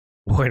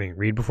Warning,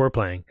 read before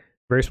playing. A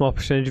very small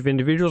percentage of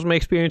individuals may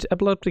experience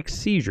epileptic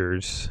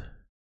seizures.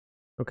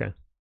 Okay.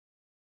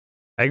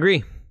 I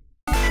agree.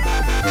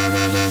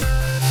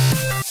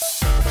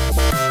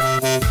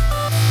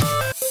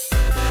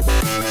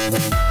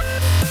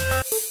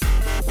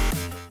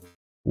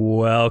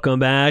 Welcome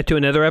back to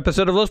another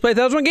episode of Let's Play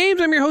 1001 Games.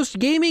 I'm your host,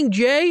 Gaming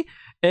Jay,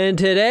 and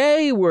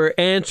today we're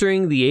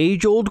answering the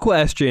age-old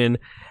question,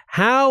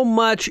 how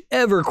much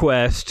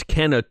EverQuest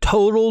can a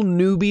total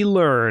newbie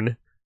learn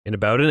in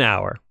about an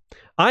hour?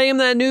 I am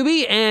that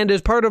newbie, and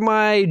as part of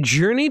my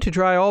journey to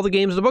try all the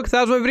games in the book,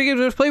 1001 video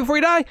games must play before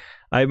you die,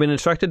 I've been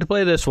instructed to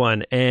play this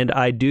one, and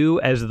I do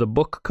as the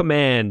book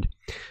command.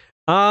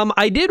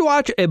 I did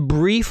watch a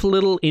brief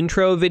little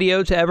intro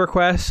video to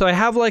EverQuest, so I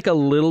have like a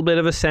little bit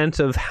of a sense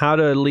of how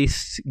to at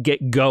least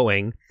get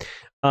going.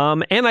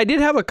 And I did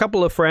have a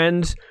couple of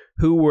friends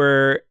who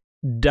were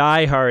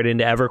diehard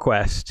into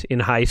EverQuest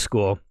in high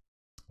school.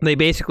 They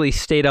basically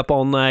stayed up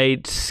all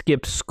night,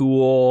 skipped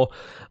school,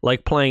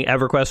 like playing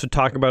EverQuest, would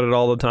talk about it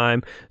all the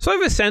time. So I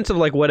have a sense of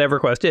like what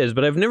EverQuest is,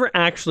 but I've never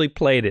actually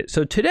played it.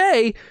 So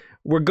today,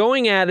 we're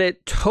going at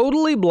it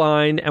totally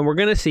blind, and we're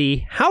going to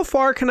see how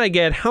far can I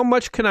get, how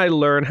much can I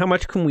learn, how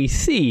much can we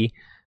see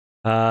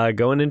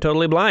going in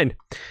totally blind.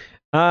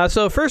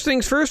 So first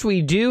things first,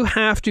 we do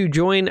have to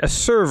join a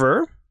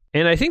server,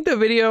 and I think the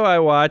video I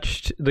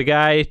watched, the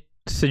guy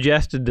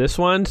suggested this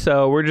one,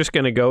 so we're just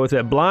going to go with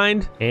it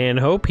blind and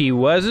hope he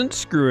wasn't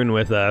screwing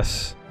with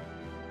us.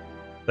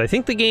 I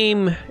think the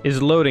game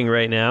is loading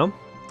right now.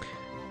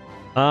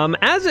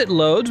 As it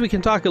loads, we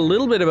can talk a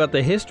little bit about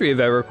the history of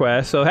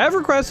EverQuest. So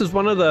EverQuest is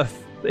one of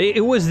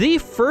it was the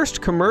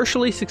first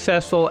commercially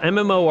successful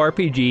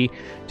MMORPG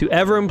to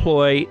ever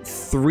employ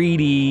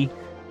 3D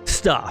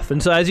stuff.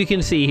 And so as you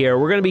can see here,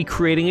 we're going to be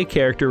creating a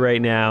character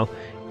right now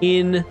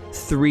in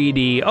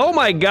 3D. Oh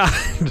my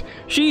god!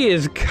 She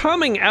is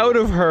coming out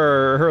of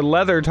her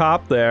leather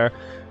top there.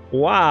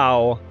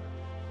 Wow.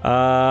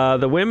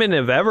 The women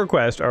of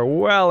EverQuest are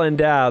well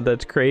endowed.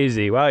 That's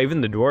crazy. Wow,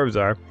 even the dwarves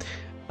are.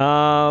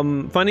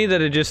 Funny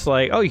that it just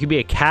like, oh, you could be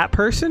a cat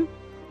person?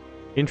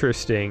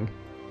 Interesting.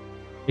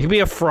 You could be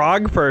a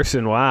frog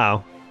person,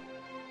 wow.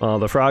 Well,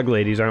 the frog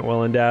ladies aren't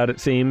well endowed, it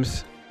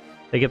seems.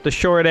 They get the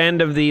short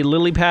end of the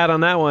lily pad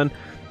on that one.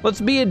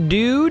 Let's be a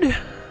dude.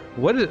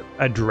 What is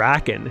a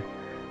draken?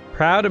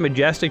 Proud and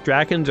majestic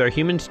drakens are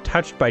humans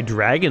touched by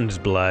dragon's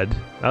blood.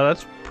 Oh,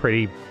 that's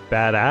pretty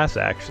badass,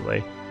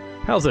 actually.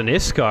 Hell's an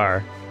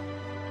Iskar.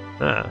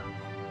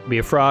 Be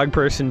a frog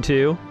person,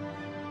 too.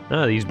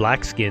 Oh, he's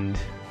black-skinned.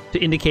 To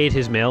indicate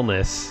his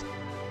maleness.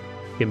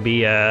 Can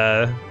be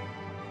a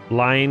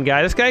lion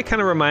guy. This guy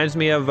kind of reminds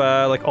me of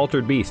like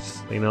Altered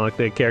Beasts. You know, like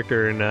the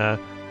character in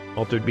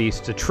Altered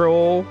Beasts. A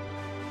troll.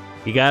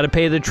 You gotta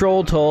pay the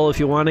troll toll if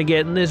you want to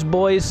get in this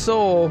boy's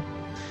soul.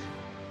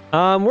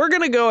 We're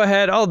gonna go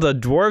ahead. Oh, the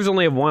dwarves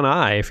only have one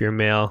eye if you're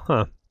male.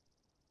 Huh.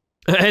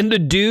 And the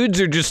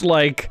dudes are just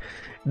like,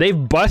 they've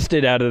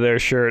busted out of their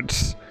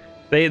shirts.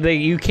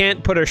 You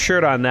can't put a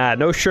shirt on that.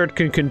 No shirt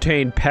can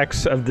contain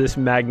pecs of this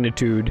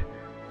magnitude.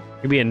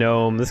 Could be a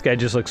gnome. This guy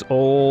just looks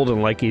old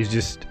and like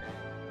he's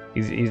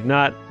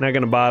not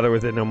gonna bother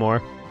with it no more.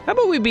 How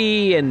about we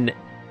be an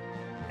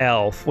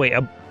elf? Wait,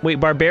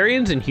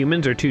 barbarians and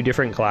humans are two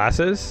different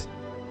classes?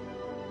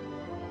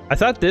 I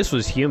thought this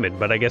was human,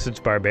 but I guess it's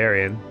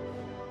barbarian.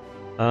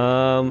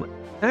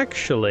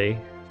 Actually,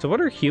 so what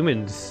are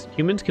humans?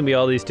 Humans can be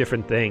all these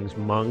different things.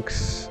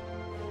 Monks.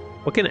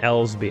 What can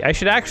elves be? I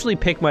should actually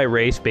pick my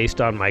race based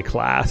on my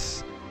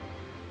class,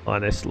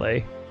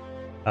 honestly.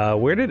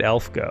 Where did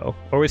elf go?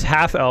 Or was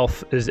half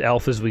elf as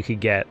elf as we could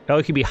get? Oh,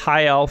 it could be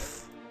high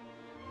elf.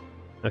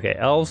 Okay,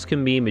 elves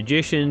can be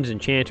magicians,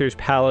 enchanters,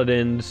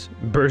 paladins,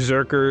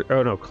 berserker.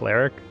 Oh no,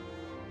 cleric.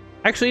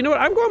 Actually, you know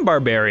what? I'm going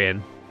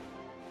barbarian.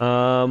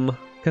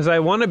 Because I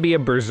want to be a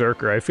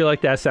berserker. I feel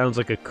like that sounds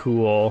like a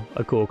cool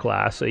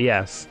class. So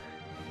yes.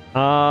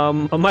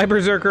 My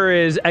berserker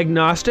is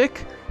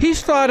agnostic.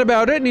 He's thought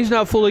about it, and he's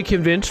not fully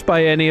convinced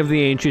by any of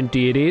the ancient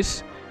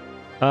deities.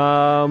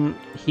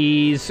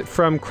 He's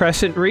from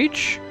Crescent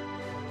Reach.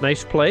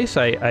 Nice place,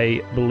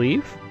 I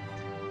believe.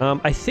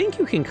 I think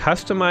you can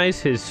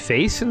customize his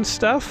face and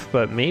stuff,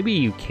 but maybe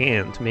you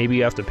can't. Maybe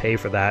you have to pay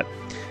for that.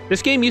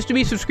 This game used to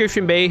be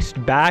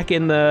subscription-based back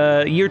in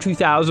the year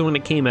 2000 when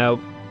it came out.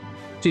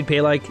 So you'd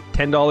pay like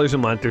 $10 a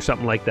month or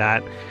something like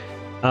that.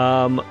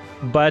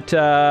 But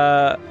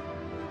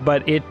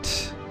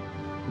it...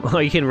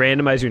 Well, you can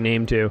randomize your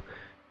name too.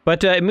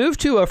 But it moved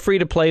to a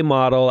free-to-play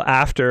model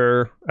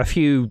after a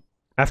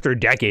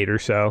decade or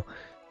so.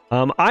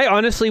 I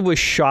honestly was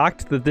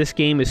shocked that this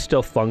game is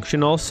still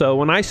functional. So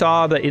when I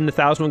saw that in the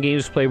 1001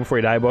 Games Play Before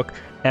You Die book,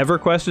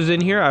 EverQuest was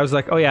in here, I was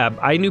like, oh yeah,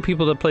 I knew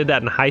people that played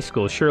that in high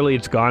school. Surely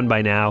it's gone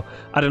by now.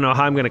 I don't know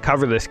how I'm going to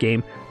cover this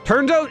game.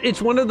 Turns out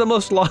it's one of the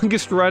most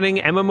longest running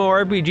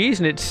MMORPGs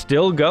and it's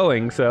still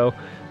going. So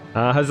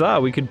huzzah,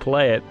 we could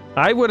play it.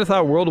 I would have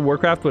thought World of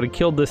Warcraft would have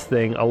killed this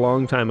thing a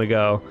long time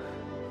ago.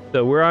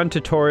 So we're on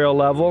tutorial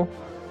level.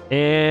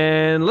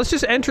 And let's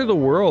just enter the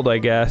world, I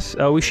guess.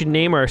 We should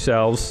name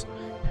ourselves.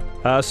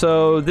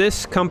 So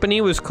this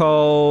company was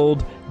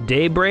called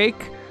Daybreak.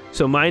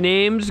 So my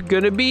name's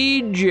gonna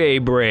be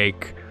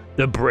Jaybreak,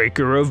 the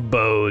breaker of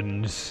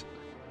bones.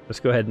 Let's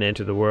go ahead and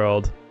enter the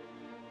world.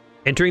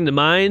 Entering the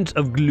mines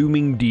of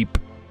Glooming Deep.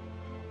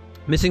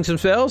 Missing some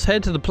spells,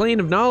 head to the Plane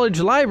of Knowledge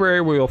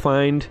library where you'll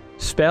find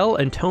spell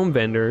and tome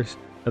vendors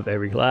of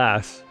every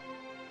class.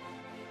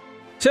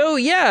 So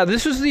yeah,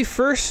 this was the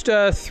first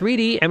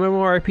 3D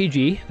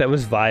MMORPG that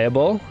was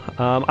viable.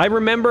 I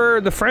remember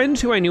the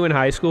friends who I knew in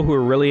high school who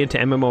were really into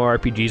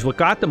MMORPGs, what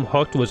got them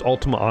hooked was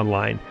Ultima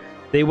Online.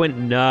 They went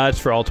nuts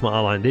for Ultima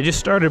Online. They just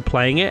started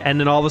playing it, and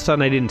then all of a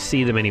sudden I didn't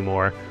see them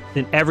anymore.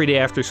 And every day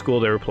after school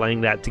they were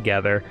playing that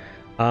together.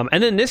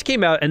 And then this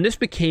came out, and this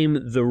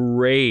became the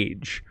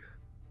rage.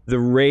 The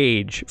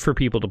rage for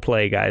people to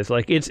play, guys.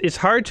 Like, it's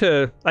hard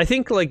to... I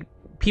think, like,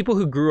 people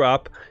who grew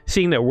up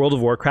seeing that World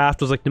of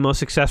Warcraft was like the most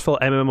successful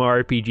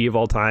MMORPG of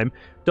all time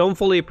don't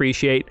fully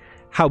appreciate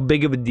how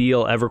big of a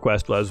deal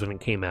EverQuest was when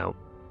it came out.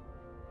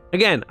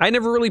 Again, I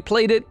never really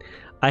played it.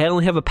 I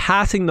only have a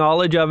passing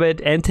knowledge of it,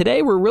 and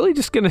today we're really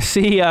just going to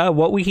see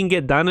what we can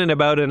get done in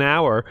about an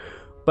hour.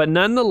 But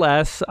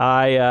nonetheless,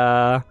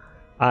 I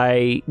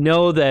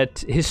know that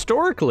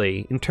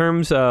historically, in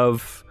terms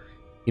of,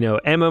 you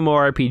know,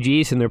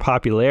 MMORPGs and their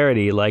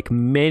popularity, like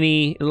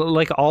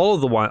all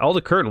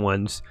the current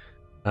ones,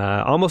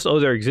 almost owe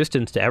their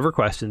existence to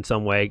EverQuest in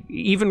some way,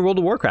 even World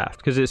of Warcraft,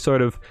 because it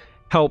sort of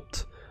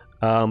helped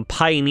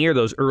pioneer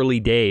those early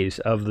days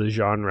of the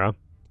genre.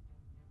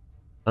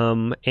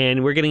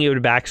 And we're getting you a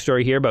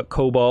backstory here about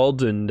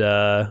kobolds and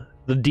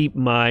the deep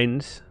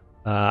mines.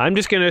 I'm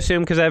just going to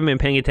assume, because I haven't been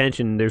paying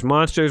attention, there's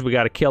monsters, we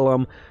got to kill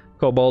them.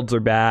 Kobolds are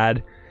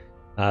bad,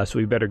 so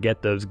we better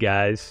get those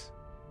guys.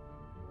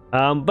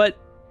 But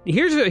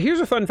here's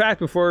a fun fact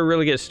before we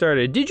really get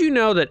started. Did you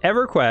know that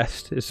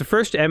EverQuest is the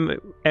first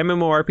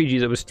MMORPG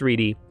that was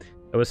 3D,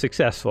 that was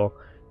successful?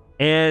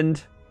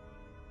 And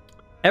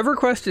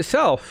EverQuest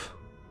itself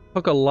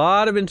took a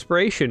lot of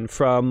inspiration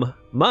from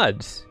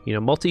MUDs, you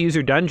know,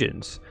 multi-user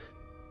dungeons.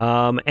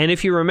 And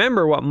if you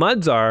remember what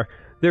MUDs are,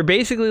 they're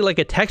basically like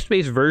a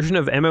text-based version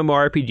of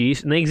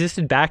MMORPGs, and they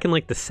existed back in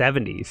like the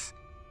 70s,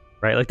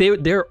 right? Like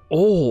they're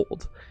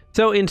old.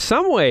 So in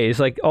some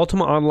ways, like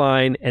Ultima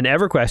Online and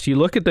EverQuest, you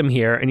look at them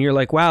here and you're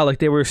like, wow, like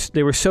they were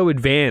so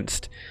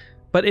advanced.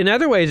 But in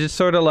other ways, it's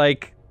sort of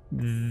like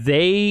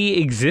they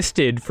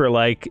existed for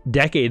like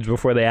decades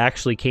before they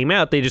actually came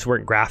out. They just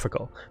weren't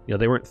graphical. You know,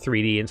 they weren't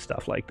 3D and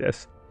stuff like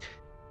this.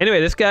 Anyway,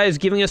 this guy is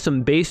giving us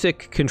some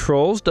basic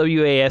controls.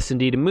 W, A, S, and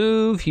D to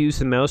move. Use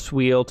the mouse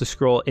wheel to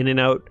scroll in and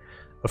out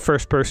of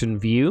first-person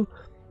view.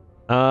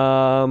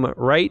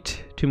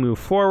 Right to move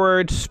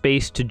forward.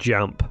 Space to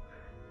jump.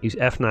 Use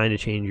F9 to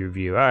change your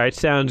view. All right,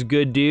 sounds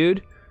good,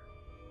 dude.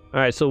 All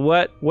right, so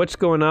what's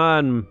going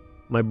on,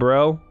 my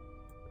bro?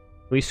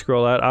 We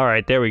scroll out. All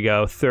right, there we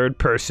go.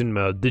 Third-person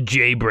mode. The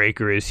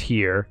Jaybreaker is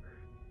here.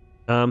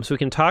 So we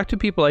can talk to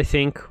people, I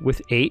think,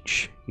 with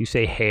H. You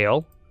say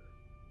hail.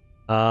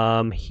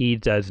 He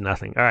does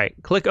nothing. All right,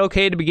 click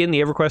OK to begin the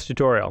EverQuest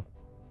tutorial.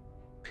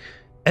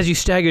 As you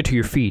stagger to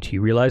your feet,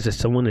 you realize that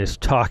someone is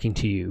talking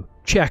to you.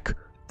 Check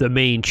the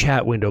main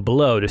chat window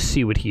below to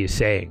see what he is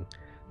saying.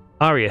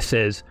 Arya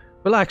says,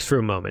 "Relax for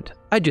a moment.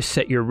 I just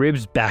set your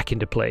ribs back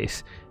into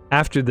place.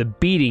 After the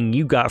beating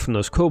you got from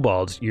those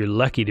kobolds, you're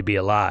lucky to be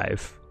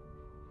alive."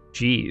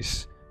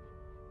 Jeez.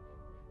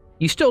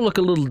 You still look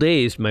a little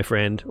dazed, my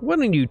friend. Why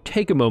don't you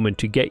take a moment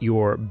to get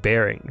your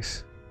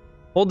bearings?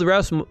 Hold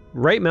the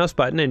right mouse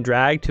button and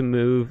drag to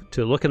move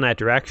to look in that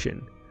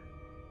direction.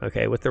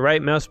 Okay, with the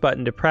right mouse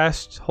button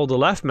depressed, hold the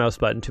left mouse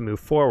button to move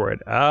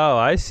forward. Oh,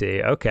 I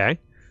see. Okay.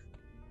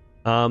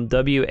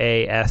 W,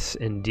 A, S,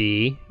 and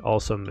D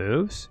also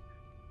moves.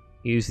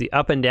 Use the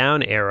up and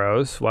down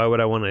arrows. Why would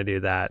I want to do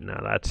that? No,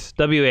 that's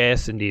W, A,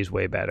 S, and D is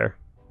way better.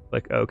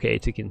 Click OK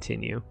to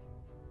continue.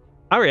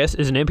 RS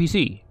is an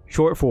NPC,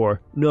 short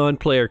for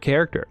non-player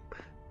character.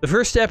 The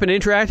first step in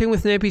interacting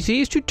with an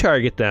NPC is to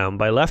target them.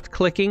 By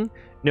left-clicking,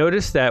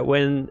 notice that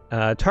when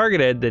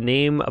targeted, the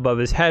name above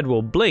his head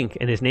will blink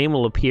and his name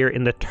will appear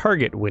in the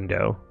target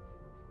window.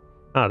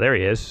 Oh, there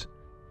he is.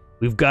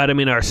 We've got him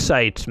in our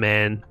sights,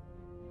 man.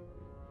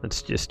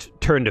 Let's just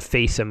turn to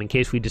face him in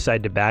case we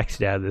decide to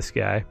backstab this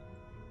guy.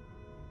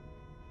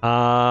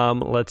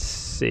 Let's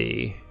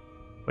see.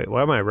 Wait,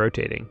 why am I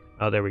rotating?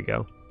 Oh, there we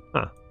go.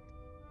 Huh.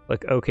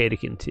 Click OK to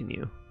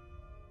continue.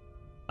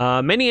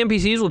 Many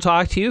NPCs will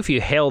talk to you if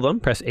you hail them.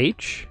 Press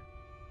H.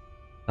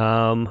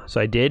 So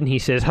I did, and he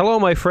says, "Hello,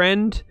 my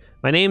friend.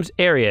 My name's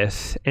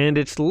Arius, and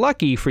it's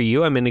lucky for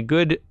you. I'm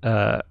good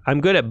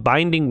at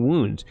binding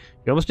wounds.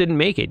 You almost didn't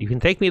make it. You can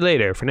thank me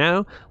later. For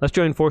now, let's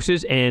join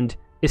forces and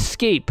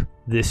escape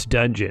this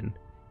dungeon."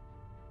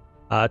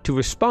 To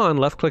respond,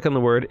 left-click on the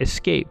word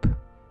escape.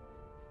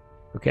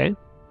 Okay.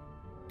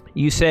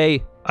 You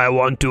say, "I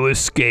want to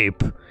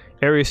escape."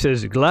 Arius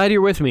says, "Glad you're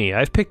with me.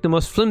 I've picked the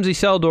most flimsy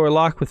cell door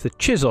lock with the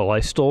chisel I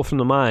stole from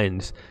the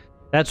mines.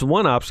 That's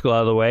one obstacle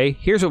out of the way.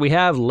 Here's what we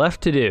have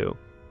left to do."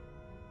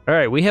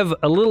 Alright, we have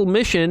a little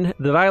mission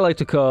that I like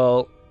to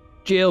call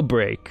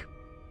Jailbreak.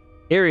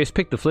 Arius,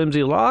 pick the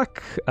flimsy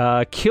lock.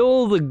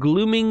 Kill the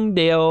Glooming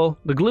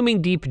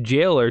Deep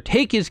jailer.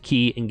 Take his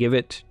key and give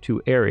it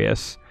to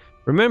Arius.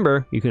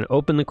 Remember, you can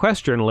open the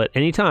quest journal at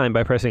any time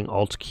by pressing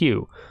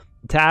Alt-Q.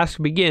 The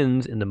task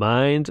begins in the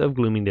mines of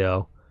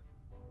Gloomingdale.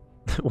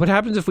 What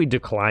happens if we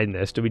decline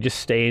this? Do we just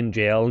stay in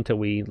jail until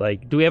we,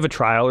 like, do we have a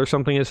trial or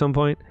something at some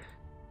point?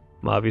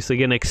 I'm obviously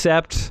gonna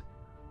accept.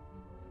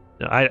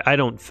 No,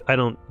 I'm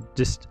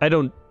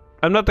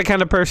not the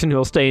kind of person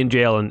who'll stay in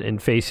jail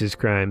and face his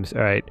crimes.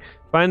 All right,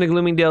 find the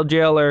Gloomingdale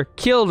jailer,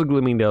 kill the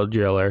Gloomingdale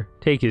jailer,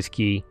 take his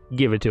key,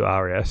 give it to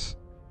Arius.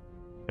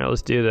 All right,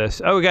 let's do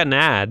this. Oh, we got an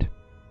ad.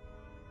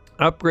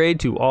 Upgrade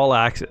to all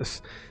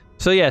access.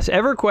 So yes,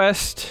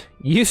 EverQuest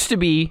used to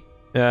be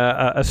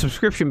a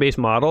subscription-based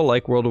model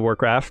like World of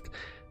Warcraft,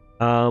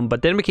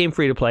 but then became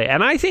free to play.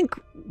 And I think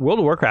World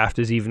of Warcraft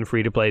is even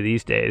free to play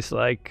these days.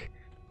 Like,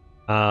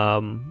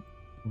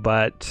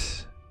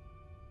 but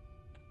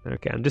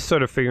okay, I'm just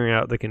sort of figuring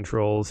out the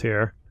controls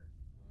here.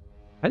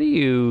 How do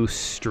you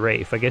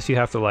strafe? I guess you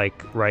have to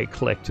like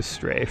right-click to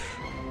strafe.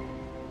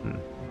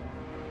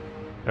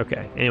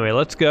 Okay. Anyway,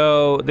 let's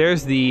go.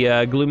 There's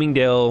the Glooming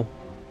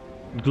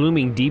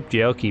Deep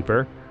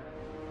Jailkeeper.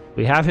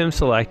 We have him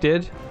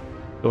selected.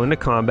 Go into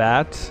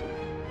combat.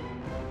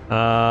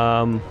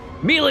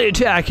 Melee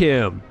attack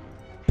him.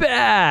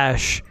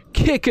 Bash.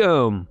 Kick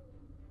him.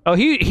 Oh,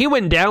 he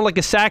went down like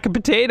a sack of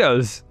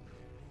potatoes.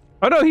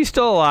 Oh no, he's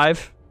still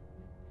alive.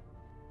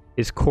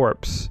 His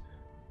corpse.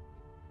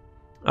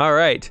 All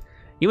right.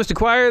 You must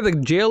acquire the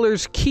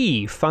jailer's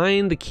key.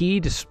 Find the key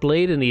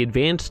displayed in the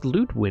advanced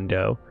loot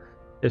window.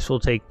 This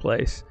will take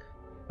place.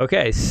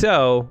 Okay,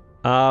 so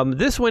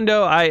this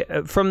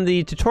window, from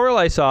the tutorial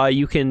I saw,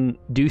 you can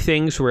do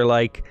things where,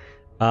 like,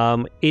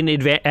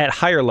 at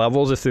higher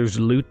levels, if there's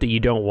loot that you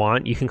don't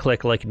want, you can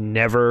click like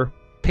never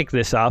pick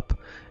this up.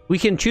 We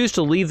can choose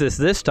to leave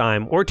this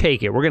time or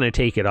take it. We're gonna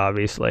take it,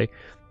 obviously,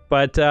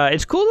 but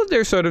it's cool that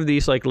there's sort of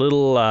these like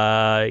little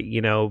you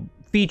know,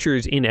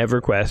 features in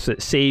EverQuest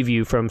that save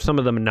you from some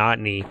of the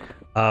monotony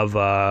of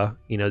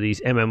you know,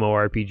 these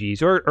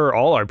MMORPGs or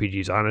all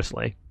RPGs,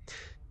 honestly.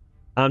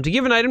 To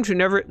give an item to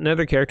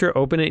another character,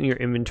 open it in your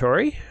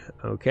inventory.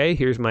 Okay,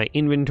 here's my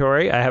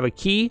inventory. I have a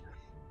key.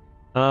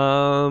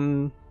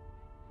 Left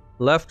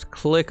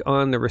click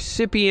on the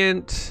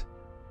recipient.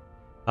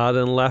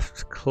 Then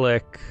left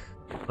click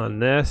on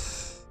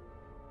this.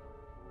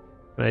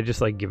 Can I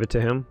just like give it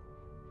to him?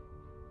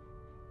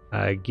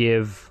 Yeah,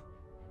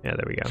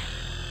 there we go.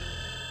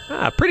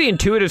 Pretty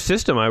intuitive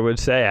system, I would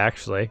say,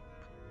 actually.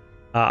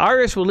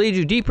 Arius will lead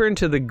you deeper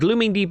into the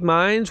Glooming Deep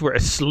mines where a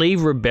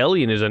slave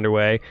rebellion is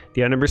underway.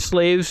 The outnumbered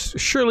slaves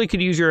surely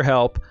could use your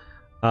help,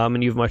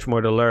 and you have much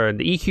more to learn.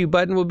 The EQ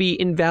button will be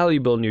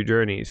invaluable in your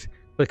journeys.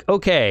 Click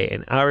OK,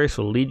 and Arius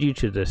will lead you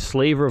to the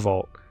slave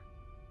revolt.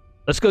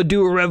 Let's go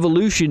do a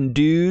revolution,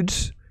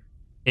 dudes.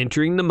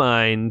 Entering the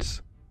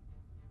mines.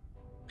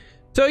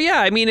 So yeah,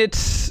 I mean,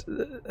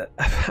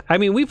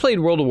 we played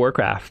World of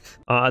Warcraft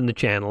on the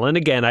channel, and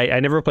again, I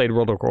never played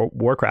World of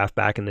Warcraft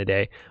back in the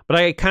day, but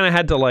I kind of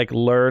had to like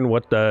learn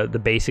what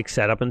the basic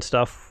setup and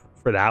stuff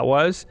for that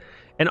was,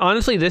 and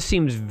honestly, this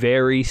seems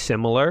very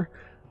similar.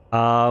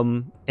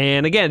 And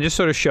again, just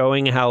sort of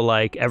showing how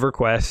like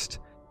EverQuest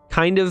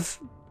kind of,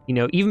 you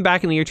know, even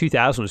back in the year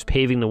 2000 was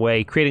paving the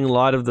way, creating a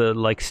lot of the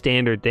like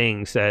standard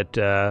things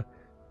that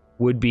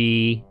would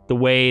be the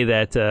way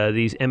that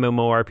these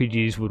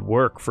MMORPGs would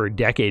work for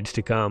decades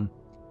to come.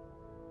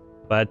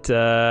 But,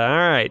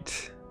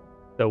 alright.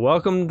 So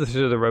welcome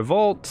to the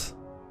Revolt.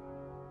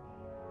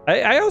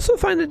 I also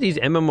find that these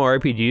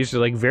MMORPGs are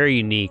like very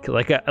unique.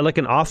 Like an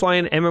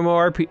offline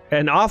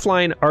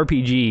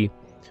RPG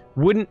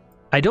wouldn't,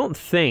 I don't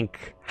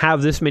think,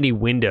 have this many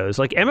windows.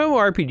 Like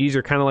MMORPGs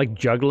are kind of like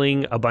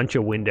juggling a bunch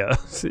of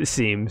windows, it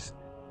seems.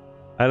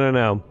 I don't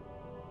know.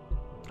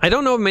 I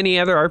don't know of many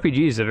other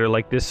RPGs that are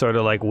like this sort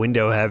of like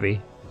window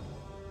heavy.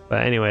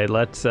 But anyway,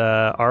 let's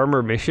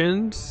armor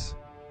missions.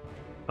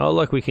 Oh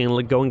look, we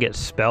can go and get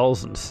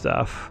spells and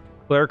stuff.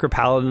 Cleric or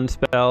paladin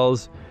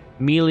spells,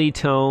 melee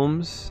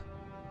tomes.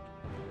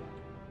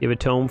 You have a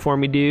tome for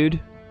me, dude?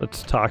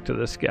 Let's talk to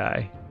this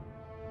guy.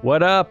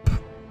 What up?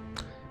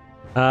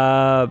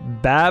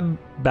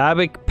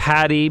 Babik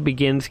Patty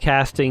begins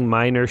casting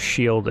minor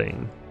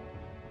shielding.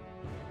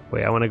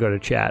 Wait, I want to go to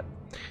chat.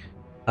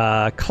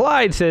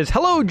 Clyde says,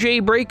 hello,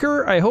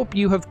 Jaybreaker. I hope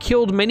you have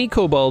killed many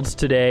kobolds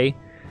today.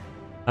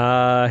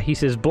 He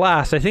says,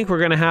 blast, I think we're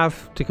going to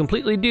have to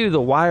completely do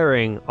the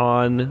wiring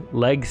on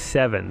leg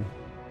 7.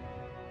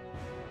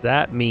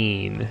 That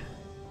mean...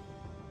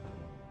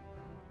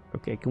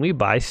 Okay, can we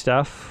buy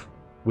stuff?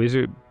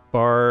 Wizard,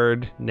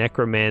 Bard,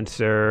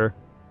 Necromancer,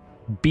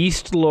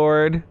 Beast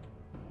Lord.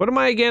 What am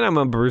I again? I'm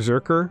a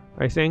Berserker,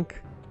 I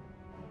think.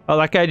 Oh,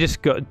 that guy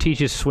just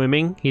teaches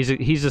swimming. He's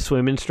a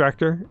swim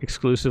instructor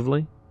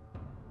exclusively.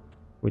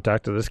 We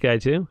talked to this guy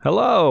too.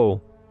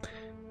 Hello.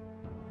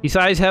 He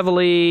sighs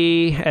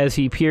heavily as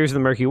he peers in the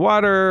murky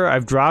water.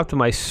 I've dropped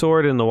my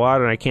sword in the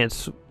water and I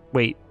can't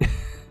wait.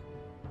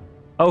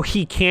 Oh,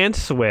 he can't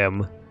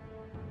swim.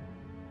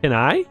 Can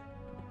I?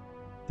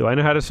 Do I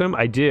know how to swim?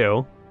 I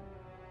do.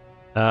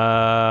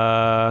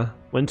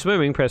 When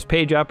swimming, press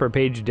page up or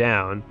page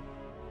down.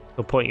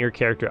 It'll point your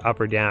character up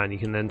or down. You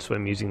can then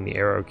swim using the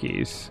arrow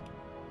keys.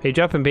 Page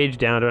up and page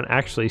down don't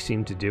actually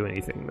seem to do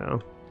anything,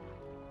 though.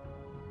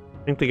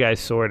 I think the guy's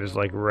sword is,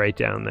 like, right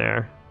down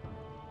there.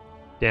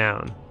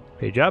 Down.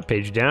 Page up,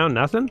 page down,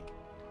 nothing?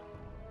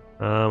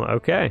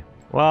 Okay.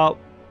 Well,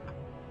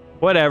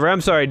 whatever.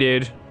 I'm sorry,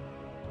 dude.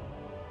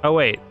 Oh,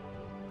 wait.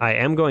 I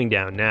am going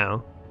down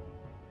now.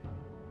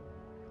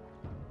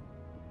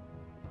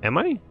 Am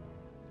I?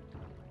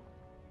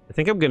 I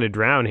think I'm gonna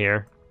drown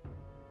here.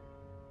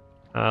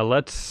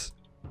 Let's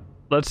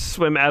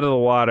swim out of the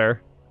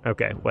water.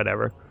 Okay,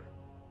 whatever.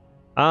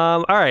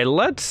 All right,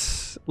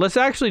 let's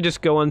actually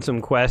just go on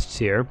some quests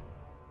here.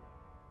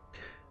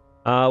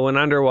 When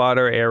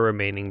underwater, air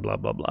remaining, blah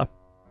blah blah.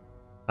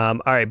 All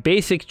right,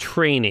 basic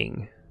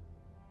training,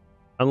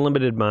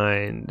 unlimited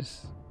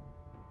mines.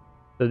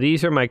 So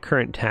these are my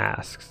current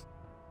tasks.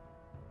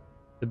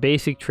 The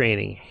basic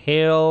training,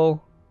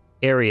 hail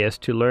Arius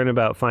to learn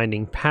about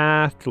finding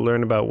path, to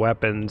learn about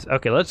weapons.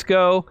 Okay, let's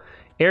go.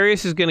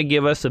 Arius is going to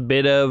give us a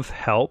bit of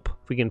help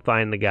if we can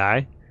find the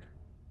guy.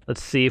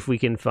 Let's see if we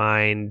can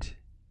find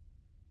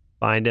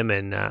him.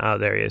 And oh,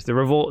 there he is. The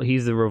revolt.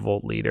 He's the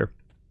revolt leader.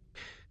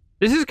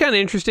 This is kind of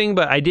interesting,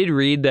 but I did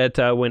read that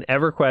when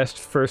EverQuest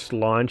first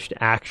launched,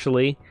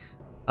 actually,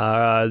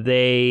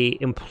 they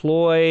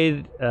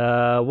employed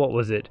what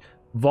was it?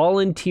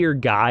 Volunteer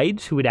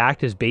guides who would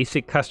act as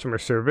basic customer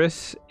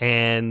service,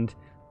 and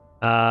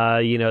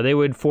you know, they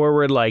would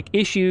forward like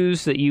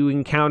issues that you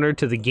encountered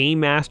to the game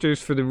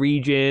masters for the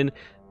region.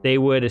 They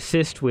would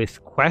assist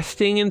with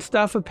questing and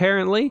stuff,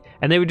 apparently,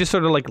 and they would just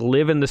sort of like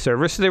live in the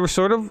service. So they were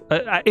sort of,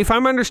 if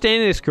I'm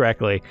understanding this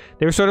correctly,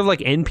 they were sort of like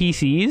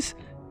NPCs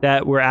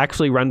that were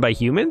actually run by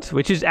humans,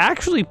 which is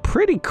actually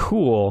pretty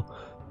cool.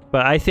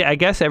 But I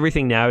guess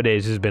everything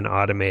nowadays has been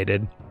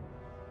automated.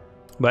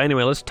 But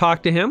anyway, let's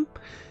talk to him.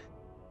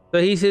 So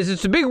he says,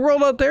 it's a big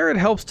world out there. It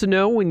helps to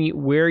know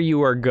where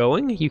you are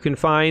going. You can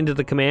find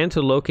the command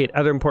to locate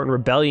other important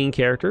rebellion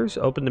characters.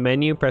 Open the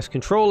menu, press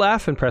Control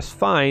F, and press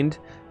Find,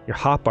 your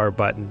hotbar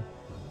button.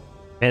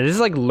 And this is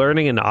like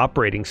learning an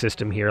operating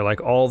system here, like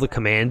all the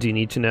commands you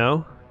need to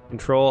know.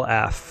 Control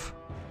F.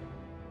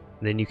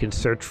 And then you can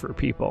search for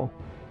people.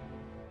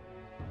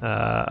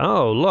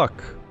 Oh,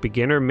 look.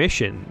 Beginner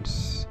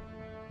missions.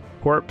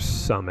 Corpse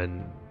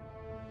summon.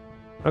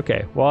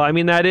 Okay, well, I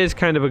mean, that is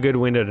kind of a good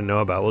window to know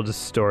about. We'll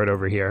just store it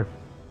over here.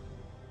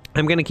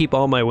 I'm going to keep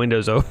all my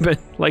windows open,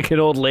 like an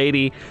old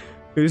lady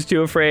who's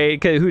too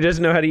afraid, who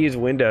doesn't know how to use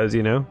Windows,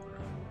 you know?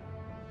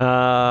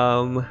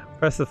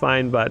 Press the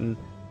Find button.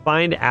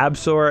 Find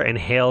Absol and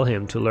hail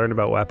him to learn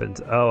about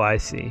weapons. Oh, I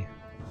see.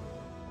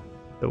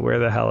 So where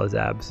the hell is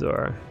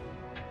Absol? All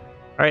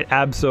right,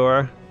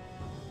 Absol.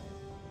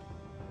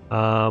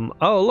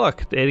 Oh,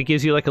 look, it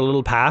gives you like a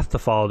little path to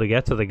follow to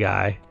get to the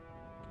guy.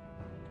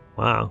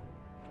 Wow.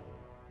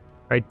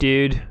 Alright,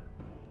 dude.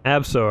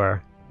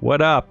 Absol,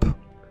 what up?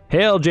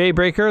 Hail,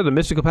 Jaybreaker, the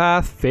mystical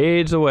path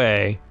fades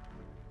away.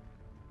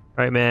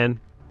 Alright,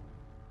 man.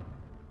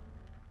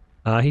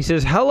 He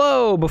says,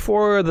 hello!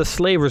 Before the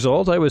slave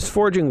result, I was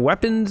forging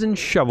weapons and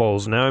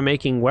shovels. Now I'm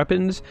making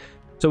weapons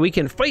so we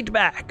can fight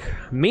back.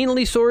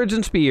 Mainly swords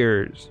and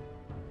spears.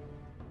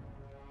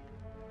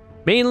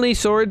 Mainly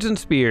swords and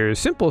spears.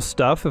 Simple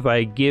stuff.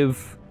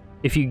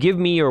 If you give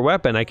me your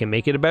weapon, I can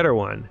make it a better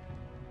one.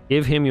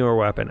 Give him your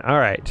weapon.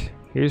 Alright.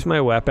 Here's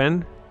my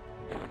weapon.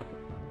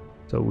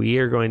 So we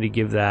are going to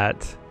give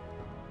that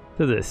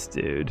to this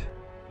dude.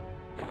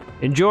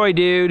 Enjoy,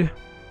 dude.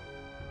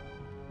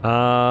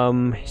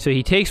 So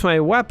he takes my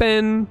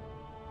weapon,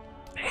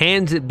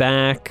 hands it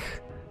back,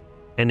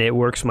 and it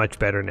works much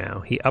better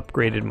now. He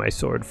upgraded my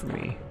sword for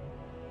me.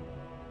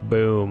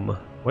 Boom.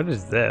 What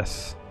is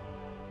this?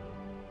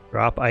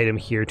 Drop item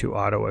here to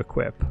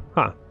auto-equip.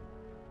 Huh.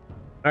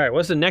 Alright,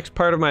 what's the next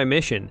part of my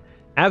mission?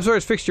 Absol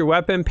has fixed your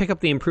weapon, pick up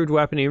the improved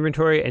weapon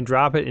inventory, and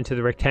drop it into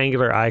the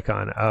rectangular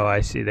icon. Oh, I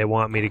see. They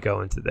want me to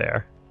go into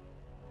there.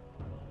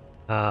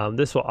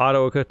 This will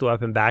auto-equip the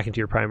weapon back into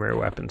your primary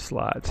weapon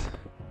slot.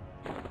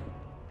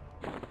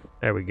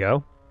 There we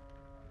go.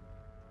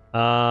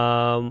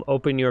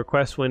 Open your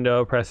quest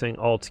window, pressing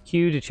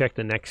Alt-Q to check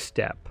the next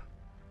step.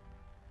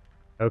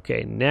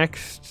 Okay,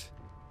 next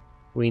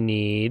we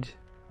need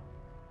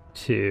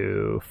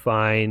to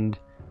find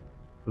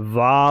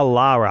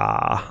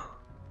Valara.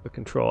 So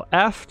Control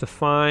F to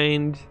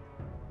find.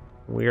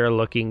 We are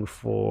looking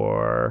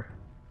for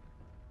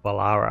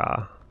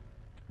Valara.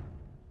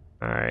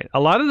 Alright. A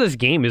lot of this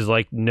game is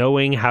like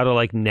knowing how to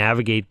like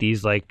navigate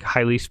these like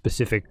highly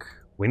specific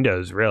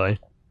windows, really.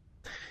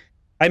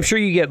 I'm sure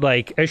you get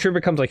like, I'm sure it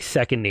becomes like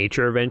second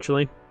nature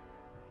eventually.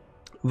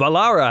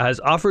 Valara has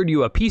offered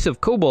you a piece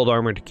of kobold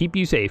armor to keep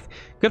you safe.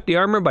 Equip the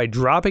armor by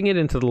dropping it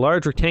into the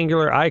large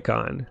rectangular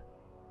icon.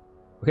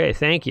 Okay,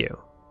 thank you.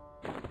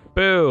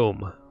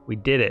 Boom. We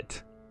did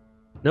it.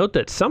 Note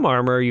that some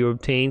armor you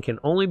obtain can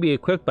only be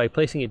equipped by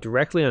placing it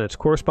directly on its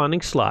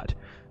corresponding slot.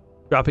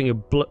 Dropping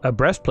a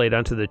breastplate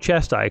onto the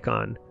chest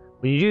icon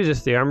When you do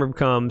this, the armor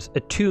becomes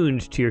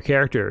attuned to your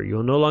character. You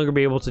will no longer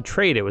be able to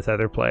trade it with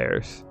other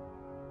players.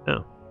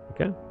 Oh,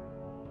 okay.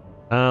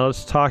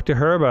 Let's talk to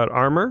her about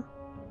armor.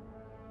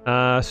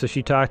 So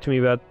she talked to me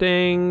about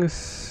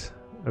things.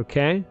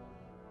 Okay.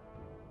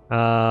 There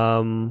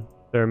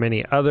are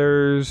many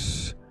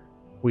others.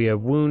 We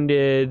have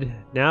wounded.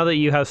 Now that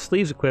you have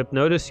sleeves equipped,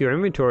 notice your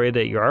inventory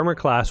that your armor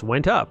class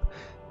went up.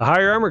 The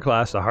higher armor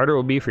class, the harder it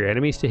will be for your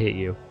enemies to hit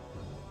you.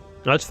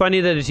 Now, it's funny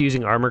that it's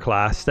using armor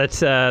class.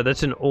 That's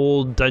an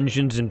old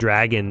Dungeons and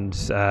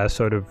Dragons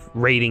sort of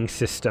rating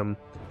system.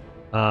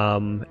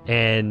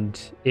 And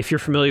if you're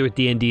familiar with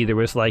D&D, there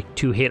was like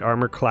to hit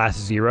armor class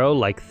 0,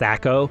 like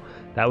THACO.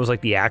 That was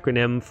like the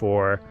acronym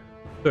for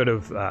sort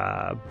of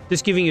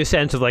just giving you a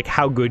sense of like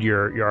how good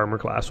your armor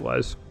class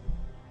was.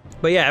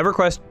 But yeah,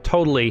 EverQuest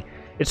totally,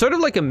 it's sort of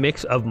like a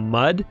mix of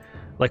MUD,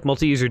 like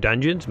multi-user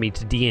dungeons,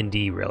 meets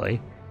D&D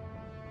really.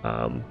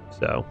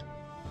 So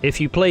if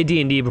you play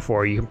D&D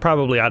before, you can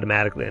probably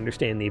automatically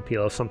understand the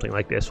appeal of something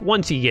like this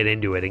once you get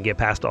into it and get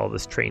past all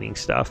this training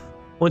stuff.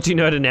 Once you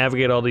know how to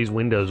navigate all these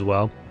windows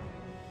well.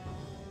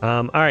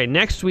 All right,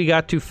 next we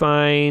got to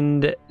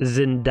find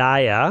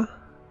Zenadia,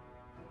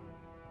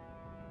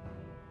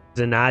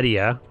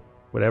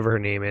 whatever her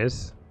name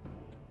is,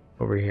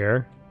 over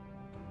here.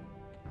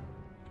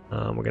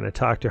 We're going to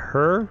talk to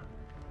her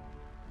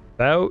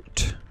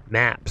about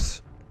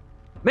maps.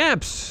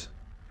 Maps!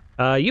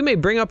 You may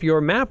bring up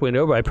your map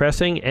window by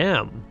pressing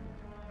M.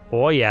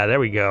 Oh yeah, there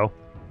we go.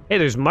 Hey,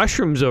 there's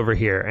mushrooms over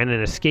here and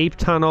an escape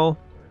tunnel.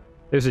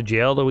 There's a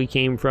jail that we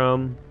came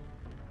from.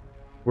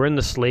 We're in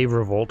the slave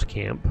revolt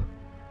camp.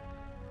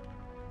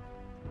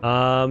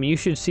 You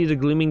should see the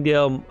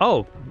Gloomingdale...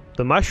 Oh,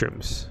 the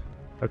mushrooms.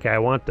 Okay, I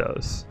want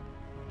those.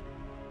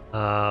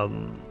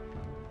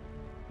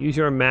 Use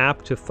your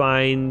map to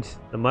find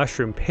the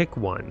mushroom. Pick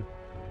one.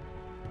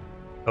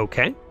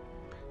 Okay.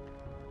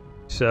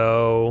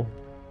 So...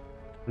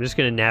 I'm just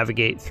going to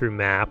navigate through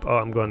map. Oh,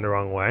 I'm going the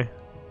wrong way.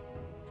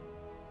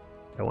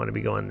 I want to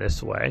be going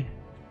this way.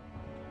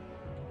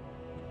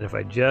 And if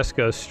I just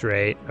go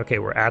straight... Okay,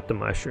 we're at the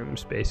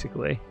mushrooms,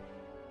 basically.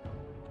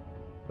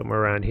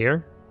 Somewhere around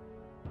here.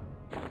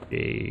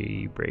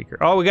 Jaybreaker.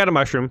 Oh, we got a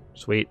mushroom.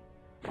 Sweet.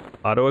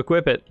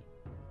 Auto-equip it.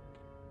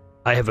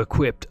 I have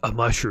equipped a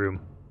mushroom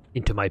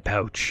into my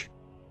pouch.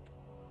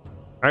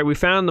 Alright, we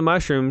found the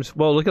mushrooms.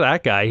 Whoa, look at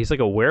that guy. He's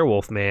like a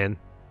werewolf man.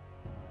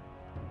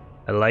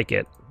 I like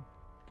it.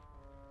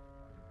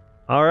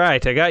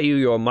 Alright, I got you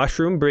your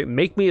mushroom.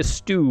 Make me a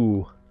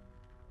stew.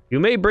 You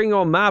may bring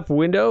your map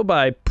window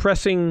by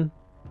pressing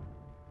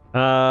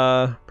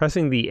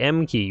the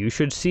M key. You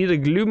should see the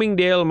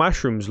Gloomingdale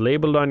mushrooms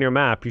labeled on your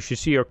map. You should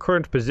see your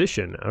current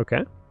position.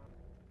 Okay.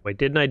 Wait,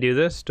 didn't I do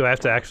this? Do I have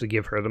to actually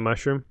give her the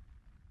mushroom?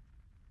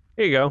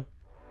 Here you go.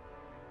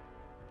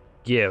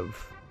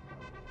 Give.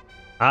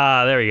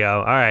 Ah, there we go.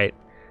 Alright.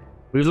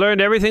 We've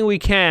learned everything we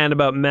can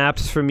about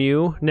maps from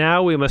you.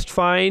 Now we must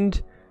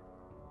find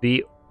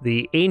the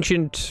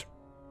ancient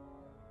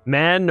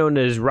man known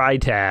as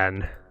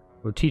Raitan.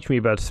 Will teach me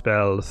about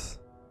spells.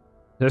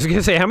 I was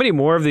gonna say, how many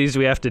more of these do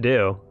we have to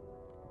do?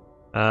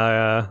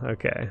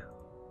 Okay.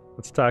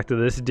 Let's talk to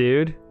this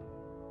dude.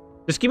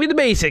 Just give me the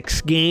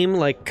basics, game.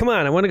 Like, come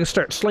on, I want to go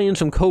start slaying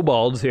some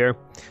kobolds here.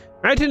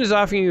 Raitan is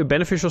offering you a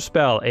beneficial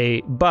spell, a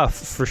buff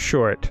for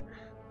short.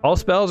 All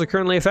spells are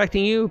currently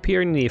affecting you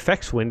appear in the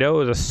effects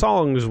window as a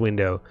songs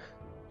window.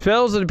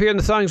 Spells that appear in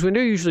the songs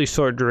window usually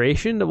short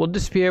duration that will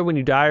disappear when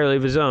you die or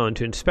leave a zone.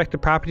 To inspect the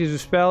properties of a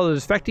spell that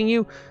is affecting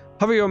you,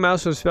 hover your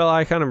mouse on the spell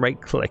icon and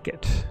right-click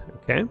it.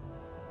 Okay.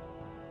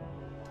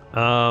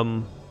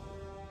 Is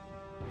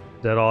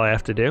that all I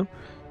have to do?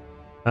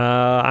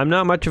 I'm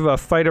not much of a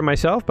fighter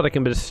myself, but I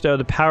can bestow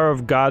the power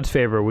of God's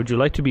favor. Would you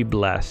like to be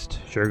blessed?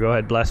 Sure, go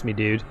ahead, bless me,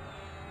 dude.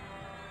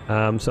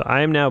 So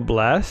I am now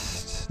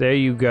blessed. There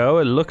you go.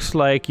 It looks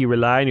like you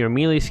rely on your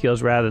melee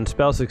skills rather than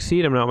spell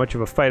succeed. I'm not much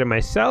of a fighter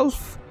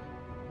myself,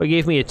 but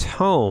gave me a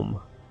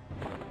tome.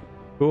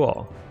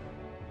 Cool.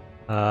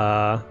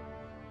 Oh,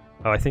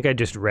 I think I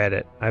just read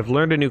it. I've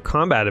learned a new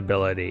combat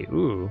ability.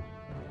 Ooh.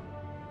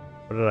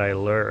 What did I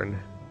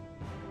learn?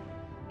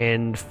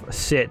 And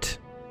sit.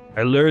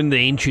 I learned the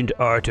ancient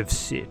art of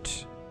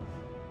sit.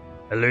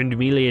 I learned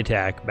melee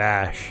attack,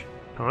 bash.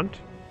 Taunt?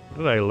 What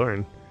did I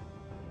learn?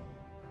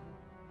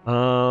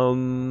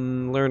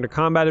 Learned a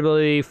combat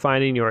ability,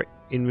 finding your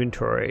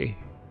inventory.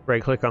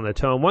 Right click on the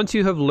tome. Once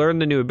you have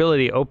learned the new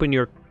ability, open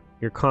your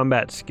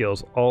combat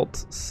skills.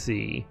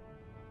 Alt-C.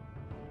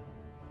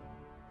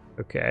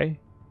 Okay.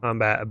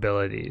 Combat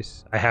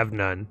abilities. I have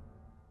none.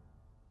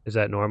 Is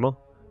that normal?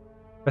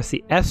 Press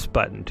the S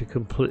button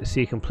to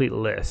see a complete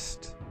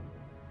list.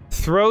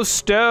 Throw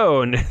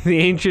stone! The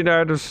ancient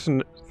art of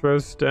throw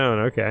stone.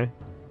 Okay.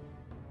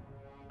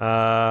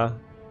 So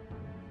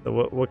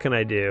what can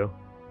I do?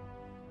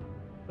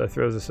 So it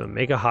throws us some.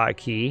 Make a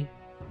hotkey.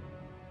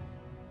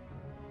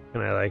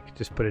 Can I like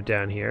just put it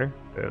down here?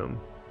 Boom.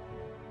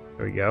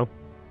 There we go.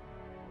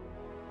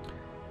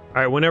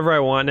 Alright, whenever I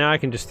want now I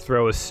can just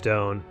throw a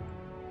stone.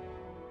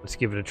 Let's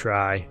give it a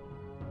try.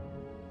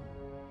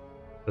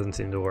 Doesn't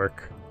seem to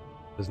work.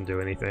 Doesn't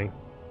do anything.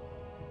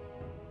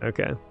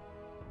 Okay.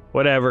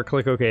 Whatever.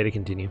 Click OK to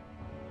continue.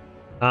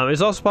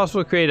 It's also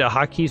possible to create a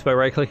hotkeys by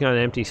right-clicking on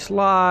an empty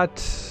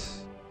slot.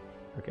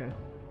 Okay.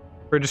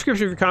 For a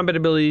description of your combat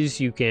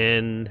abilities, you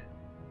can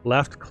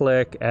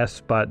left-click,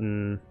 S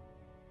button.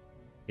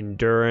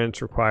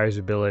 Endurance requires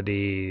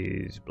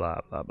abilities. Blah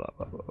blah blah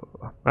blah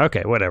blah blah.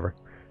 Okay, whatever.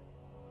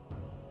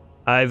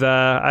 I've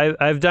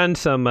done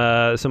some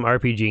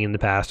RPG in the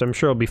past. I'm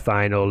sure I'll be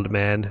fine, old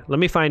man. Let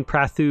me find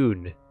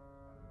Prathun.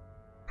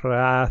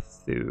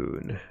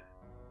 Prathun.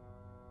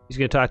 He's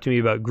gonna talk to me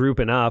about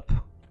grouping up.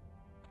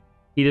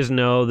 He doesn't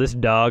know this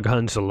dog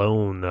hunts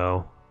alone,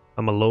 though.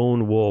 I'm a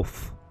lone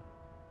wolf.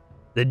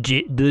 The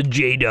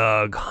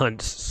J-Dog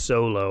hunts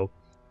solo.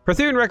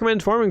 Prathun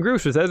recommends forming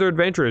groups with other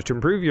adventurers to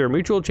improve your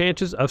mutual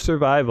chances of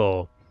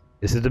survival.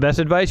 This is the best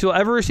advice you'll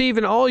ever receive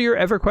in all your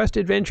EverQuest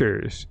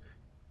adventures.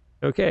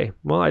 Okay,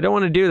 well, I don't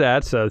want to do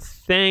that, so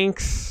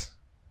thanks.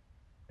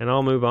 And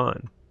I'll move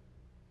on.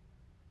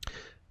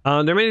 There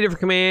are many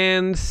different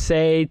commands.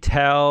 Say,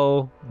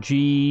 tell,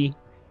 G.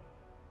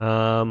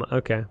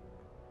 Okay.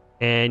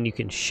 And you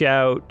can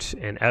shout,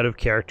 and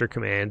out-of-character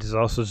commands is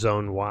also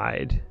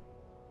zone-wide.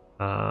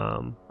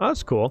 Oh,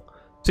 that's cool.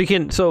 So you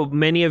can, so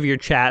many of your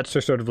chats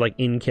are sort of like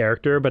in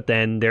character, but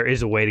then there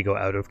is a way to go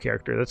out of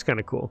character. That's kind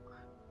of cool.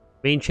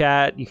 Main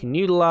chat, you can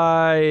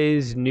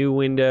utilize, new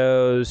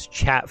windows,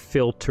 chat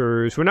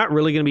filters. We're not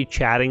really going to be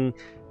chatting.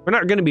 We're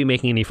not going to be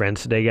making any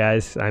friends today,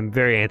 guys. I'm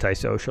very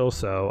antisocial,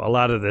 so a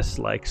lot of this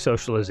like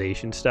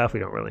socialization stuff we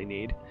don't really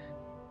need.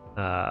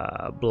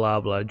 Blah,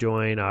 blah,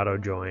 join, auto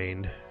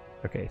join.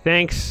 Okay,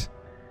 thanks.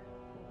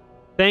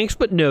 Thanks,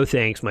 but no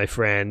thanks, my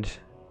friend.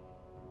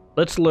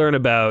 Let's learn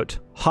about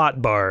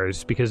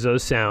hotbars, because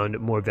those sound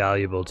more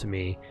valuable to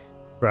me.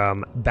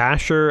 From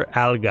Basher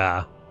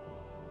Alga.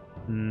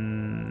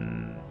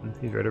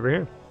 He's right over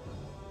here.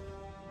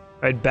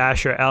 Alright,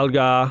 Basher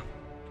Alga.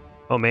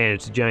 Oh man,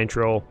 it's a giant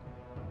troll.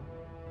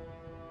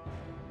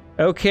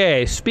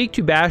 Okay, speak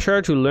to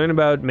Bashar to learn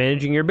about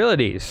managing your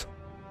abilities.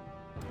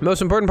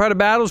 Most important part of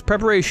battle is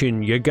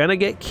preparation. You're gonna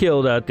get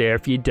killed out there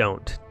if you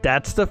don't.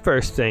 That's the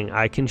first thing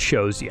I can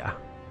shows ya.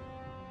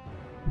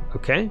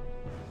 Okay.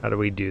 How do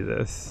we do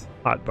this?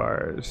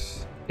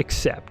 Hotbars.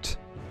 Accept.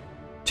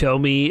 Tell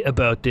me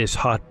about this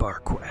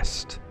hotbar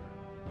quest.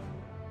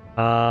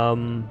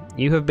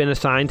 You have been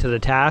assigned to the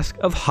task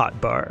of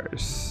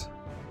hotbars.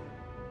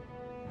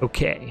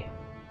 Okay.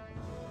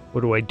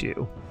 What do I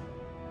do?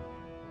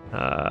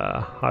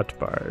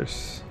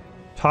 Hotbars.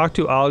 Talk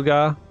to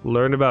Alga.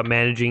 Learn about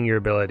managing your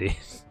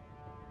abilities.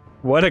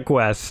 What a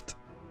quest.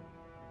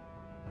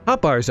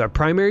 Hotbars are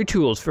primary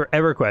tools for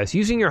EverQuest.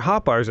 Using your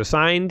hotbars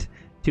assigned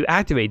to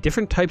activate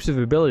different types of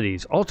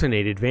abilities,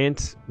 alternate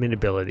advancement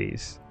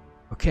abilities.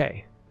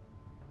 Okay.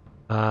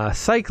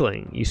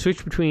 Cycling. You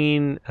switch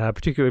between a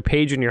particular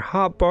page in your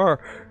hotbar.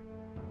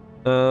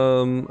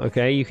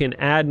 Okay, you can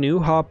add new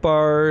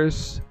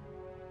hotbars.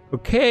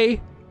 Okay.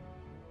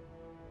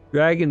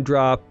 Drag and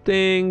drop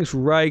things,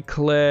 right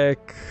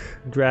click,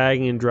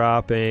 dragging and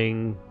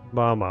dropping.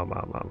 Blah, blah,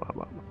 blah, blah, blah,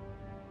 blah.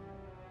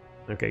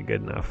 Okay,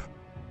 good enough.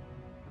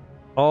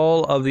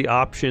 All of the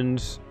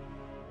options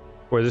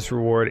for this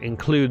reward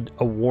include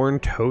a worn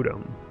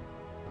totem.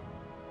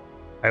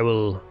 I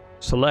will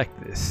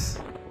select this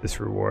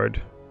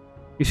reward.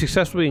 You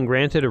successfully been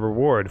granted a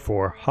reward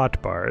for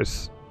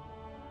hotbars.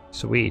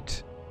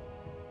 Sweet.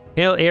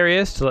 Hail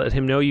Arius to let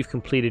him know you've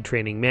completed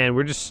training. Man,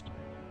 we're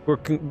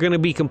gonna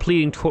be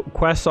completing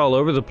quests all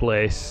over the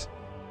place.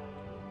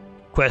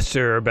 Quests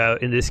are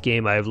about, in this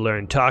game I've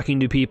learned, talking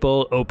to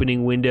people,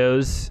 opening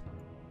windows,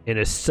 and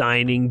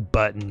assigning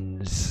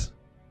buttons.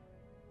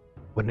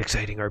 What an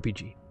exciting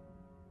RPG.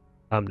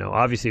 No,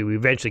 obviously we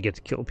eventually get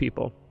to kill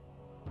people.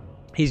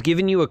 He's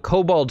given you a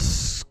kobold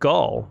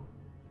skull.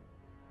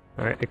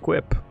 Alright,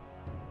 equip.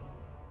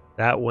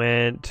 That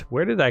went...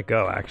 Where did that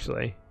go,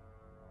 actually?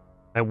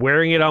 I'm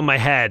wearing it on my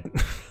head.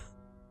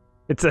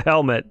 It's a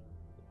helmet.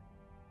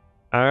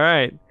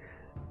 Alright.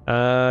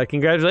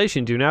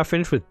 Congratulations, you're now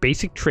finished with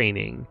basic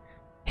training.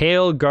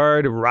 Hail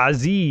Guard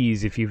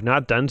Raziz if you've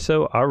not done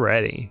so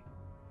already.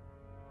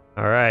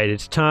 Alright,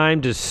 it's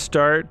time to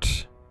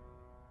start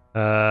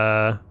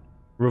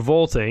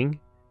revolting.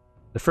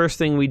 The first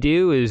thing we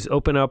do is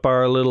open up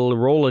our little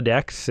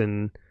Rolodex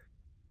and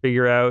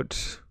figure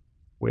out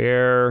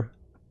where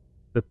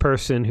the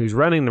person who's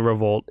running the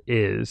revolt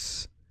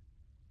is.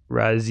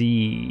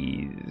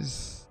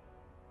 Raziz.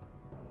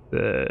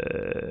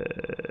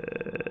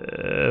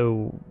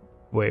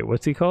 Wait,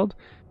 what's he called?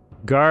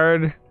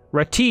 Guard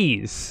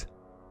Ratiz.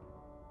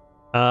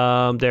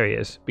 There he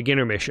is.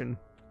 Beginner mission.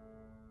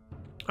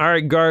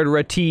 Alright, Guard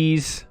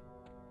Ratiz.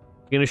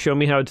 You gonna show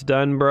me how it's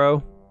done,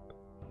 bro?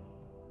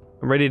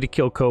 I'm ready to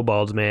kill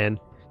kobolds, man.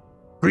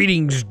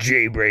 Greetings,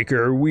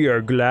 Jaybreaker. We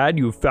are glad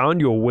you found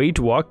your way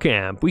to our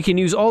camp. We can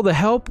use all the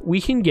help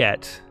we can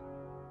get.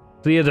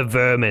 Clear the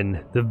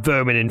vermin. The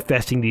vermin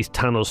infesting these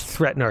tunnels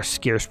threaten our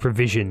scarce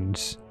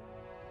provisions.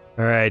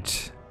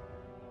 Alright.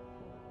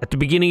 At the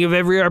beginning of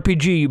every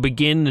RPG, you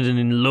begin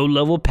in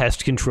low-level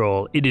pest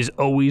control. It is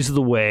always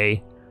the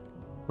way.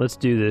 let's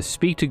do this.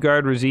 Speak to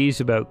guard Raziz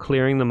about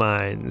clearing the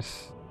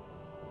mines.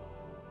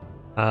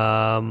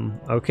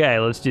 Okay,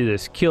 let's do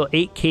this. Kill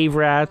 8 cave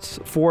rats,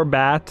 4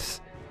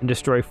 bats, and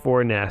destroy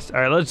 4 nests.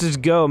 All right, let's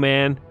just go,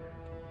 man.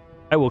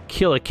 I will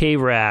kill a cave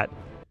rat.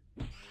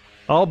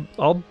 I'll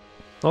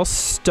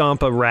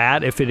stomp a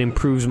rat if it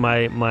improves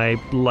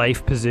my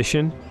life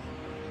position.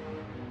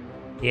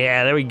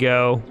 Yeah, there we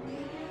go.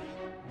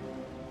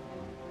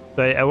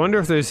 But I wonder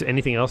if there's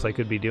anything else I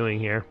could be doing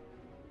here.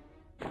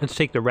 Let's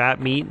take the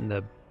rat meat and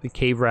the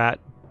cave rat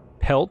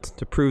pelt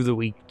to prove that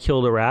we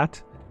killed a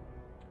rat.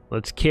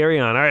 Let's carry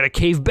on. All right, a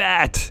cave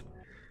bat.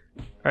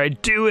 All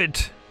right, do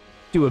it.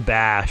 Do a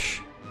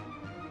bash.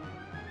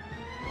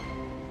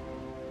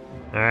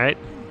 All right.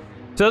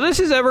 So this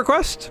is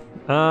EverQuest.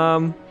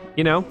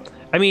 You know,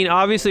 I mean,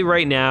 obviously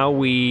right now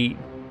we,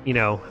 you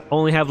know,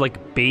 only have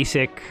like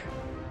basic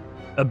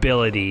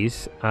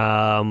abilities,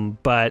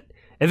 but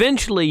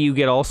eventually you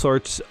get all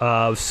sorts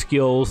of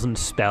skills and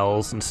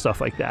spells and stuff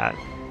like that.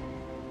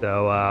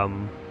 So,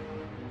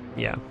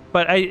 yeah.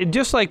 But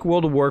just like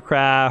World of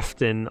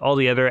Warcraft and all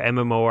the other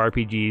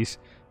MMORPGs,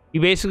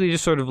 you basically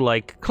just sort of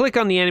like click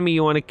on the enemy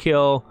you want to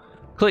kill,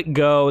 click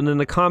go, and then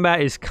the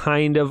combat is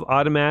kind of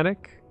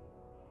automatic.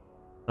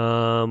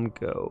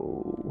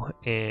 Go,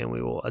 and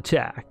we will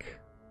attack.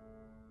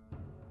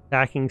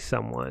 Attacking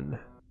someone.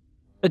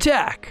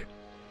 Attack!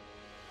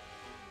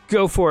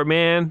 Go for it,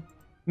 man.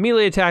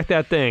 Melee attack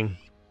that thing.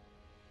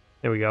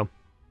 There we go.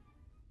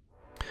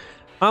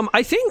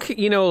 I think,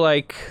 you know,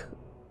 like,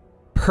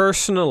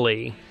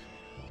 personally...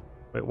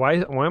 Wait, why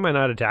am I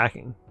not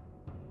attacking?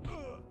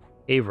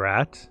 Cave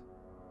rat.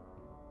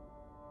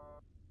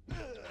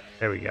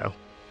 There we go.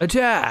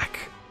 Attack!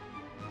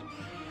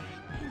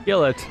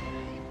 Kill it.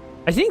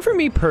 I think for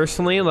me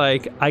personally,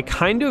 like, I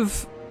kind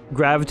of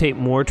gravitate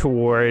more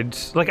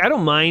towards... Like, I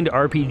don't mind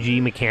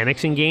RPG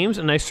mechanics in games,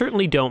 and I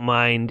certainly don't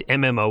mind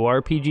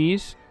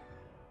MMORPGs.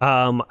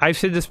 I've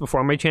said this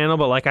before on my channel,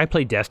 but, like, I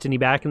played Destiny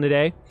back in the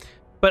day.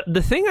 But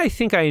the thing I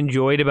think I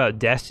enjoyed about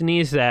Destiny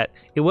is that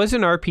it was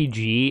an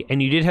RPG,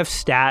 and you did have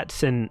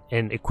stats and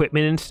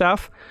equipment and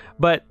stuff,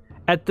 but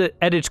at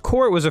its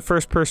core, it was a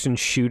first-person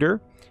shooter,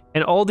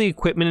 and all the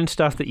equipment and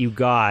stuff that you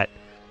got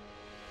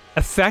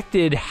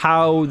affected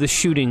how the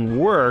shooting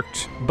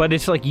worked, but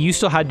it's like you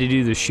still had to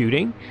do the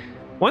shooting.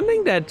 One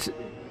thing that,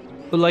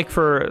 like,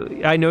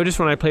 I noticed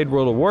when I played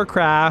World of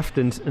Warcraft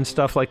and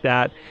stuff like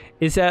that,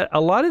 is that a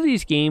lot of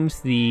these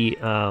games, the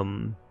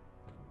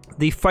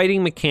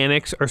fighting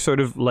mechanics are sort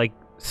of like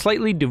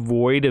slightly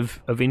devoid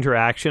of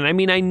interaction. I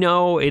mean, I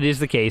know it is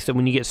the case that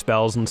when you get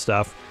spells and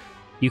stuff,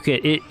 you can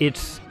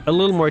it's a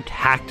little more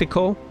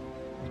tactical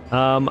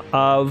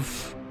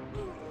of,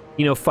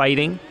 you know,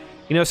 fighting.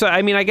 You know, so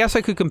I mean, I guess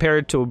I could compare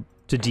it to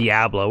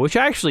Diablo, which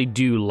I actually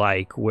do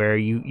like, where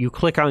you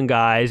click on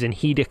guys and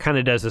he kind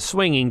of does the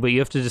swinging, but you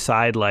have to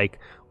decide like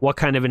what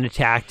kind of an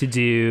attack to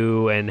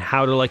do and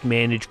how to like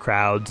manage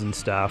crowds and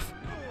stuff.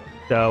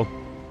 So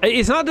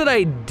it's not that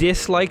I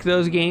dislike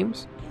those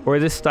games or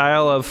this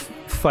style of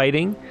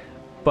fighting,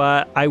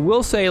 but I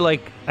will say,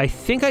 like, I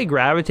think I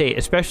gravitate,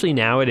 especially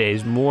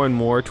nowadays, more and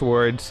more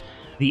towards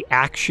the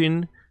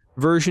action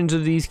versions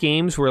of these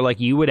games where, like,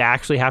 you would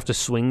actually have to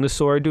swing the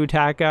sword to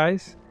attack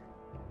guys.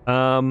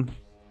 But,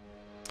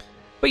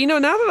 you know,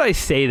 now that I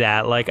say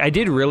that, like, I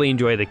did really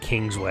enjoy the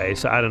Kingsway,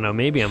 so I don't know,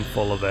 maybe I'm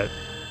full of it.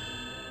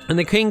 And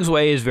the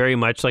Kingsway is very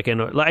much like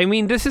I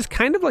mean, this is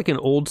kind of like an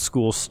old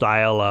school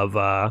style of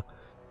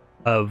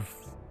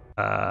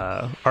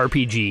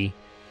RPG,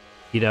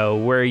 you know,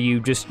 where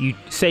you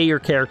say your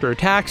character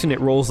attacks and it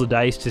rolls the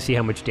dice to see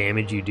how much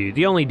damage you do.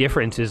 The only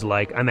difference is,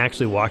 like, I'm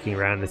actually walking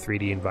around in a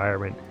 3D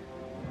environment.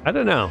 I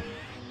don't know.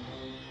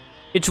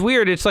 It's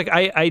weird. It's like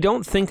I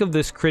don't think of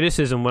this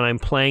criticism when I'm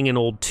playing an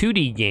old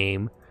 2D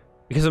game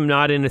because I'm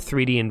not in a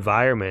 3D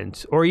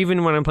environment, or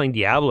even when I'm playing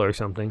Diablo or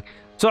something.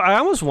 So I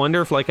almost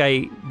wonder if, like,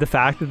 the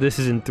fact that this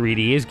is in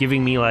 3D is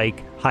giving me,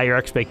 like, higher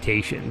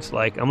expectations.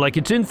 Like, I'm like,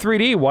 it's in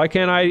 3D, why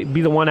can't I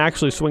be the one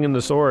actually swinging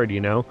the sword, you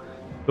know?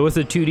 But with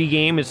a 2D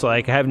game, it's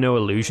like, I have no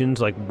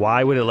illusions. Like,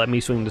 why would it let me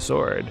swing the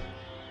sword?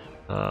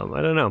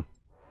 I don't know.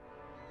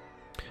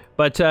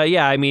 But,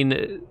 yeah, I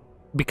mean,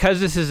 because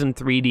this is in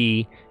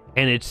 3D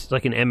and it's,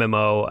 like, an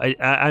MMO,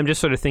 I'm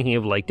just sort of thinking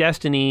of, like,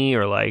 Destiny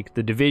or, like,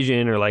 The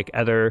Division or, like,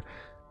 other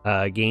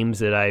games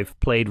that I've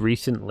played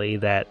recently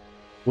that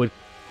would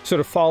sort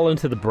of fall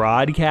into the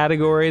broad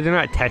category. They're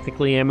not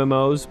technically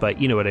MMOs, but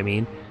you know what I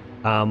mean.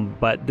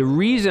 But the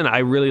reason I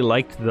really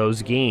liked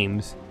those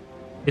games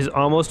is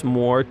almost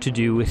more to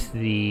do with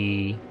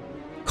the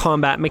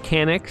combat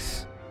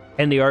mechanics,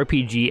 and the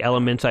RPG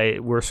elements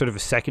were sort of a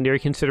secondary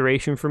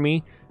consideration for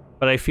me.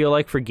 But I feel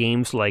like for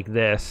games like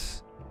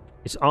this,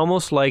 it's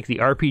almost like the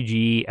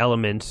RPG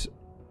elements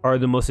are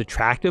the most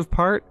attractive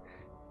part,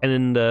 and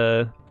then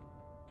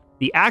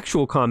the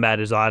actual combat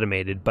is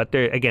automated, but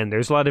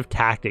there's a lot of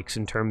tactics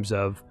in terms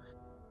of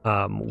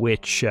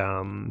which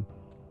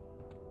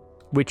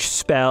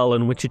spell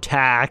and which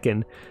attack,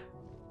 and,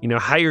 you know,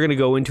 how you're going to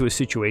go into a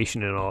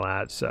situation and all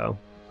that. So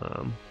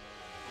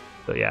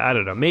So yeah, I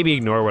don't know. Maybe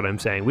ignore what I'm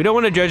saying. We don't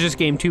want to judge this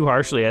game too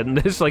harshly at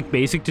this like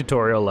basic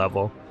tutorial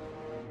level.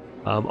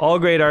 All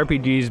great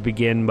RPGs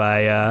begin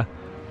by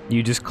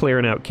you just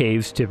clearing out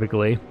caves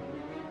typically.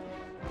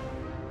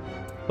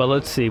 But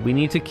let's see. We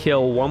need to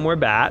kill one more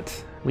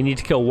bat. We need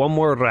to kill one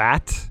more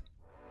rat.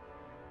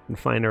 And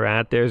find a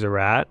rat. There's a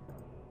rat.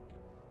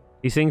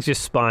 These things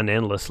just spawn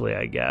endlessly,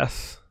 I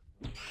guess.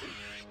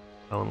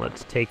 Oh, and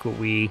let's take what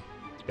we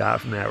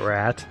got from that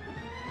rat.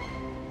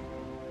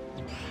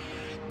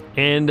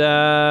 And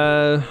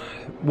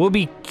we'll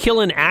be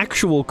killing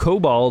actual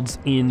kobolds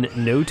in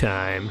no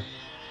time.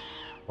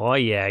 Oh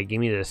yeah, give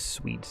me this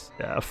sweet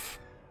stuff.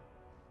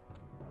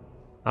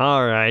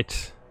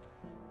 Alright.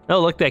 Oh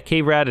look, that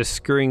cave rat is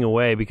scurrying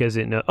away because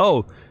it knows.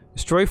 Oh!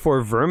 Destroy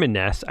 4 vermin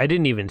nests. I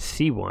didn't even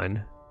see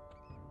one.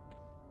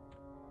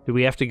 Do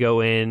we have to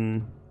go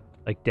in,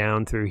 like,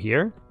 down through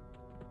here?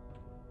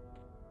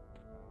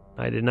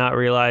 I did not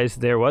realize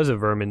there was a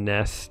vermin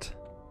nest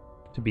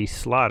to be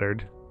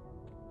slaughtered.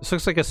 This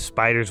looks like a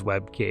spider's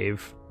web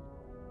cave.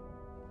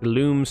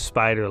 Gloom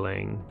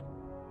spiderling.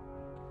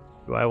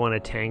 Do I want to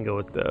tango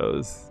with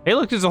those? Hey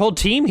look, there's a whole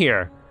team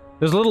here!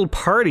 There's a little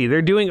party.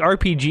 They're doing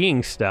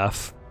RPGing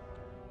stuff.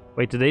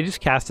 Wait, did they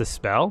just cast a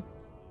spell?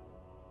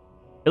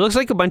 It looks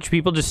like a bunch of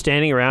people just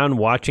standing around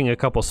watching a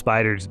couple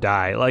spiders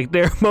die. Like,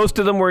 most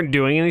of them weren't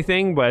doing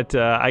anything, but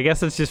I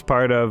guess it's just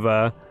part of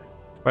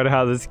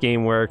how this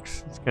game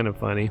works. It's kind of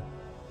funny.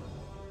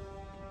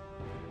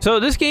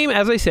 So this game,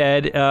 as I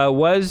said,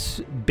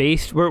 was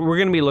based... We're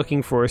going to be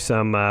looking for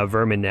some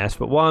vermin nests,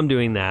 but while I'm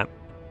doing that,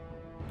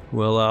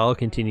 I'll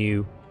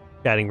continue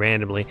chatting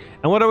randomly.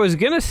 And what I was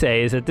going to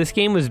say is that this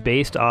game was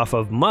based off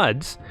of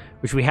MUDs,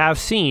 which we have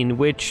seen,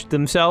 which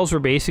themselves were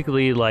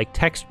basically like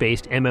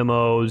text-based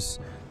MMOs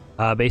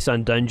based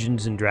on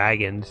Dungeons and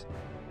Dragons.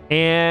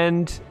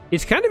 And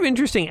it's kind of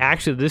interesting,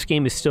 actually, that this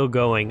game is still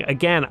going.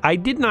 Again, I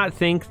did not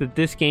think that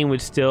this game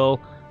would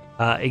still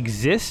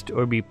exist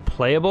or be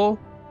playable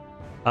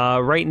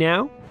right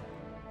now.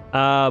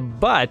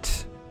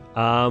 But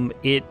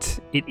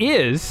it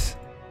is...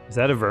 Is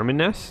that a vermin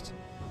nest?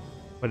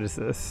 What is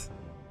this?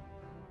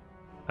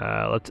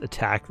 Let's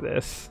attack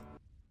this.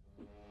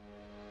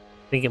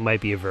 I think it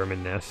might be a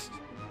vermin nest.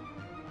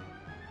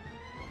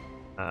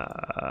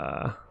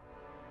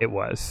 It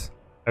was.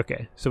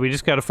 Okay, so we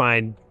just gotta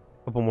find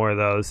a couple more of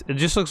those. It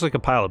just looks like a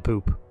pile of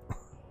poop.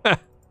 But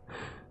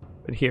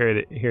here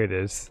it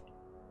is.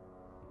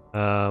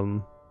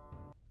 Okay.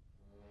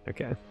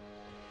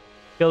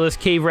 Kill this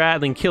cave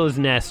rat, then kill his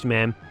nest,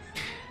 man.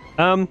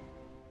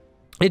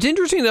 It's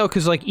interesting though,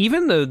 because like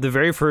even the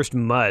very first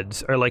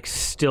MUDs are like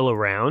still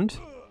around.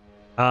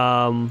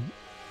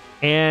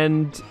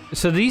 And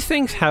so these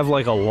things have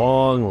like a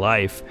long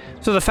life.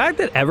 So the fact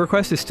that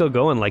EverQuest is still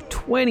going like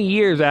 20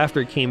 years after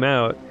it came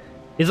out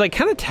is like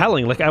kind of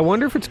telling. Like, I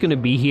wonder if it's going to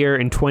be here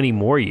in 20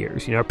 more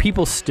years. You know, are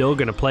people still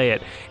going to play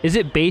it? Is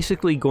it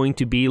basically going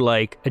to be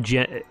like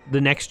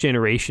the next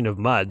generation of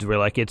MUDs where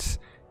like it's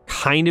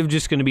kind of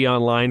just going to be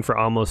online for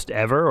almost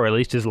ever, or at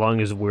least as long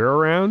as we're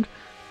around?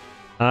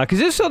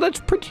 Because if so,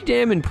 that's pretty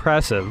damn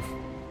impressive.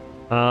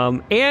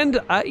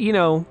 You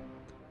know,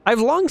 I've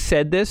long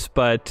said this,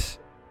 but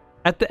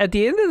at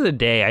the end of the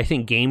day, I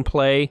think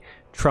gameplay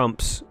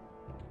trumps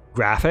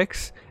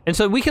graphics. And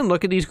so we can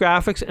look at these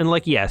graphics and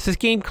like, yes, this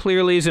game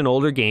clearly is an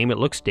older game. It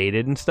looks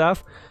dated and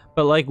stuff,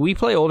 but like we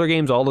play older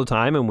games all the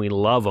time and we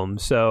love them.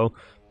 So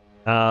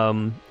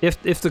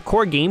if the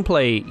core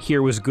gameplay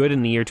here was good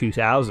in the year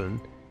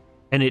 2000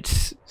 and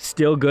it's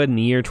still good in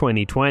the year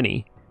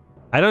 2020,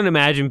 I don't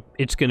imagine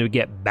it's going to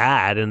get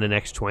bad in the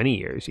next 20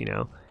 years, you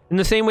know? In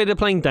the same way they're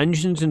playing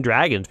Dungeons and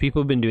Dragons.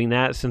 People have been doing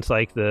that since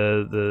like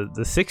the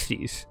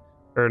 60s.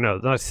 Or no,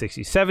 not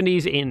 60s,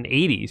 70s and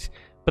 80s.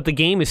 But the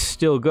game is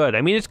still good.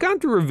 I mean, it's gone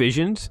through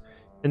revisions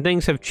and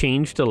things have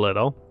changed a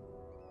little.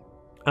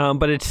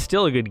 But it's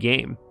still a good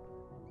game.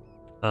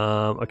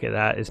 Okay,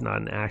 that is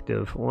not an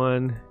active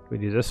one. Can we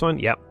do this one?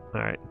 Yep.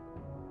 All right.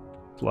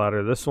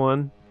 Slaughter this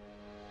one.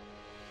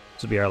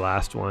 This will be our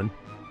last one.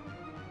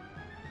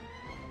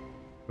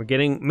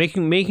 We're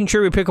making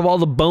sure we pick up all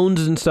the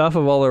bones and stuff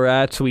of all the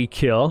rats we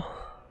kill.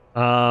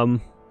 But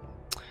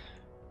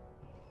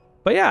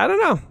yeah, I don't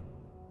know.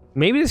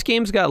 Maybe this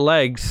game's got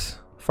legs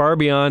far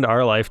beyond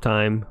our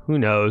lifetime. Who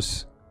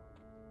knows?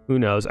 Who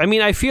knows? I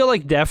mean, I feel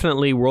like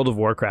definitely World of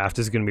Warcraft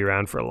is going to be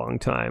around for a long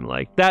time.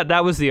 Like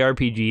that was the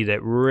RPG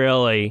that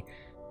really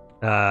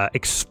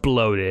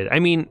exploded. I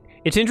mean,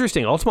 it's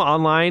interesting. Ultima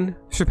Online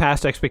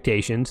surpassed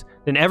expectations.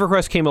 Then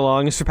EverQuest came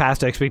along and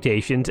surpassed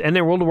expectations. And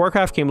then World of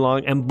Warcraft came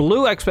along and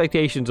blew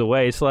expectations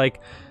away. It's like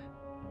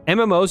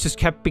MMOs just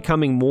kept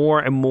becoming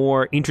more and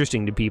more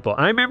interesting to people.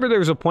 I remember there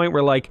was a point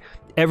where like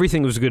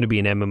everything was going to be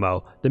an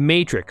MMO. The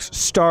Matrix,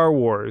 Star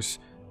Wars.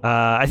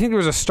 I think there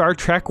was a Star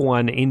Trek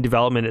one in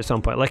development at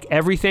some point. Like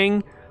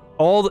everything,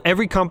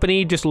 every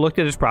company just looked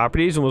at its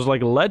properties and was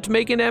like, let's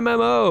make an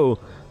MMO.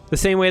 The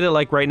same way that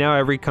like right now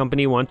every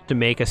company wants to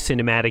make a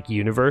cinematic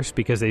universe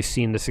because they've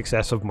seen the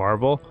success of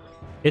Marvel.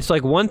 It's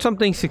like once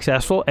something's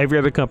successful, every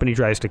other company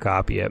tries to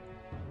copy it.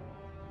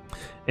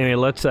 Anyway,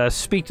 let's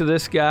speak to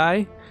this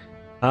guy.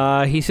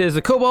 He says,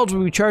 the kobolds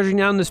will be charging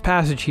down this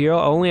passage here.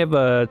 I'll only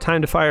have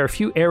time to fire a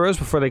few arrows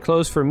before they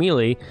close for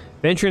melee.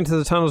 Venture into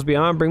the tunnels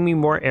beyond, bring me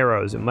more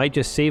arrows. It might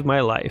just save my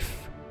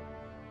life.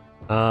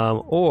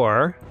 The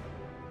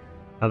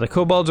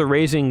kobolds are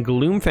raising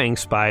Gloomfang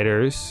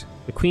spiders.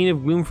 The queen of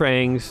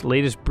Gloomfang's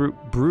latest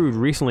brood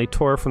recently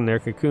tore from their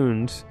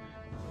cocoons.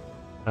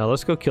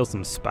 Let's go kill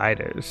some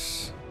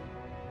spiders.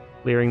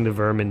 Clearing the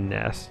vermin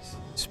nests.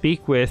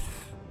 Speak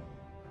with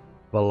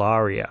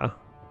Valaria.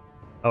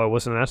 Oh,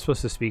 wasn't I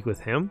supposed to speak with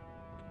him?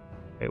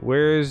 Wait,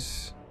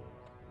 where's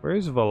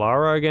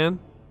Valara again?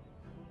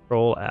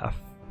 Control F.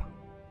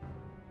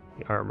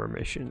 The armor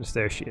missions.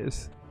 There she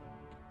is.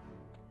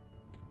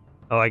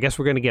 Oh, I guess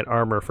we're gonna get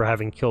armor for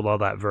having killed all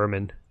that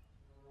vermin.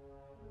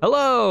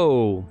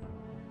 Hello!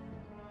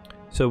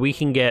 So we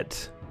can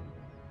get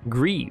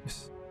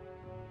Greaves.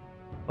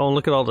 Oh, and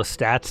look at all the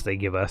stats they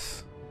give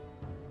us.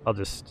 I'll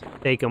just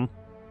take them.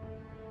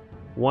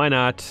 Why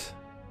not?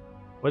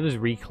 What does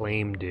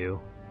Reclaim do?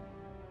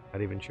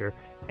 Not even sure.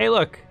 Hey,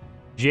 look!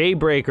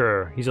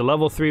 Jaybreaker. He's a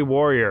level 3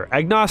 warrior.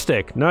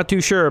 Agnostic. Not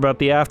too sure about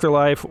the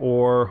afterlife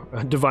or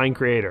Divine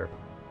Creator.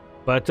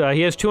 But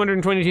he has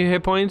 222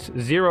 hit points,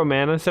 0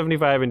 mana,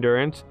 75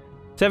 endurance,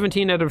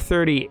 17 out of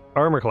 30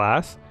 armor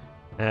class,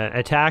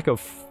 attack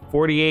of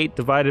 48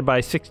 divided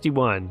by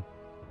 61.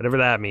 Whatever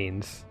that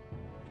means.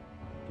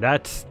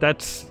 That's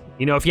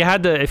you know, if you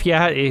had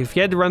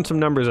to run some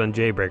numbers on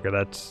Jaybreaker,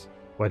 that's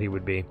what he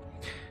would be.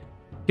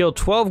 Kill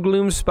 12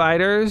 Gloom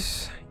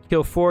Spiders.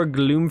 Kill 4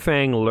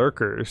 Gloomfang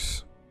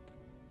Lurkers.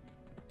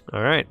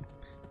 Alright.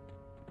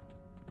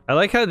 I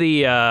like how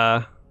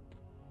the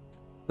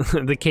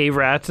the cave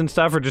rats and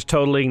stuff are just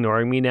totally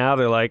ignoring me now.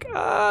 They're like,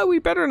 we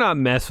better not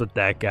mess with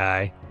that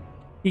guy.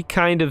 He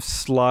kind of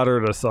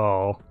slaughtered us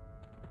all.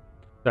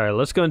 Alright,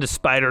 let's go into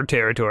spider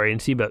territory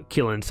and see about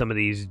killing some of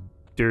these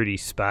dirty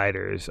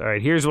spiders.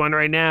 Alright, here's one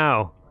right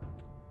now.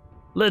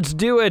 Let's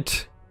do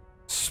it!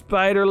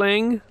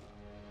 Spiderling.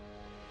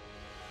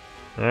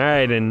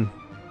 Alright, and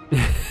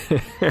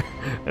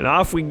and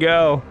off we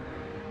go.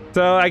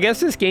 So I guess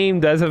this game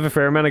does have a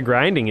fair amount of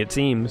grinding, it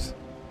seems.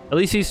 At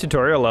least these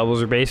tutorial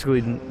levels are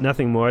basically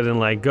nothing more than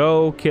like,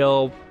 go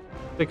kill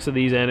 6 of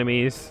these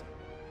enemies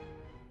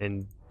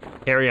and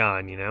carry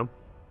on, you know?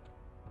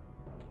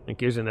 Like,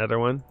 here's another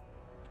one.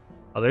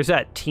 Oh, there's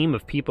that team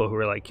of people who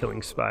are like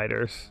killing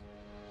spiders.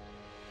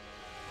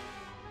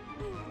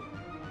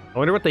 I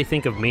wonder what they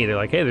think of me. They're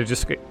like, hey,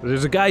 there's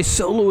a guy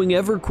soloing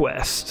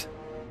EverQuest.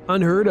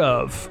 Unheard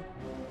of.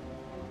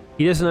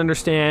 He doesn't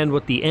understand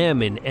what the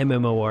M in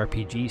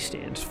MMORPG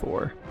stands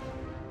for.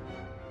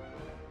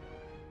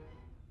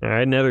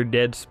 Alright, another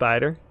dead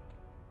spider.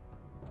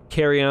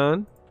 Carry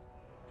on.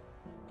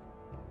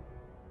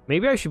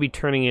 Maybe I should be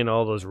turning in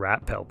all those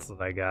rat pelts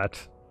that I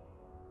got.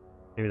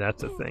 Maybe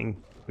that's a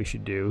thing we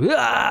should do.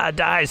 Ah,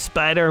 die,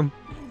 spider!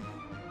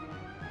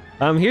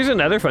 Here's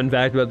another fun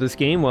fact about this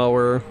game while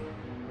we're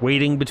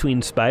waiting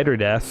between spider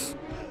deaths.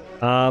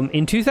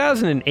 In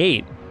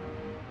 2008,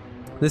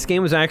 this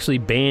game was actually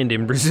banned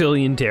in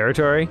Brazilian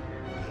territory.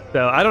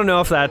 So I don't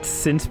know if that's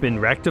since been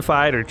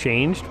rectified or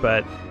changed,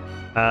 but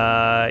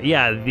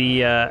yeah,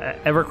 the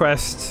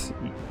EverQuest,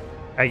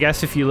 I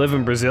guess if you live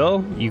in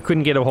Brazil, you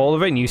couldn't get a hold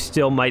of it and you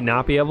still might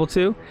not be able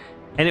to.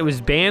 And it was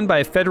banned by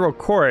a federal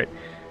court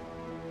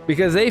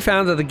because they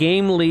found that the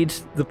game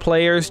leads the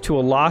players to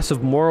a loss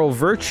of moral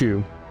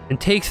virtue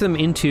and takes them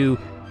into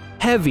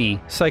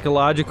heavy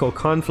psychological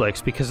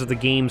conflicts because of the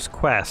game's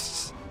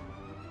quests.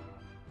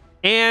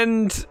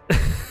 And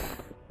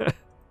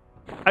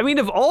I mean,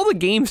 of all the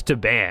games to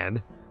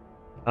ban,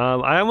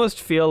 I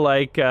almost feel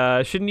like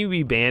shouldn't you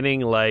be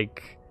banning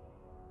like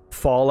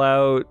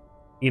Fallout?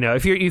 You know,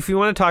 if you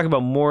want to talk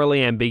about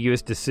morally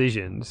ambiguous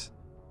decisions,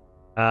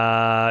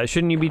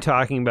 shouldn't you be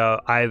talking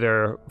about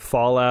either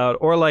Fallout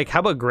or like how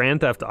about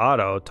Grand Theft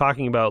Auto,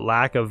 talking about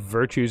lack of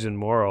virtues and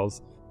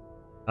morals?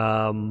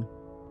 You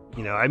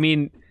know, I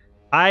mean,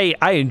 I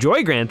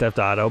enjoy Grand Theft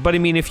Auto, but I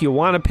mean, if you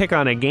want to pick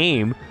on a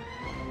game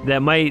that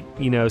might,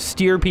 you know,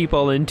 steer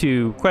people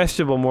into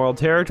questionable moral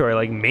territory,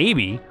 like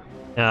maybe.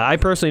 I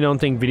personally don't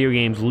think video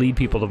games lead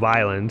people to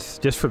violence,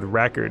 just for the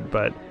record,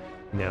 but,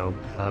 you know,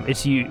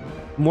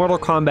 Mortal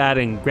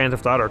Kombat and Grand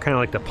Theft Auto are kind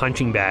of like the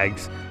punching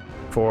bags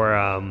for,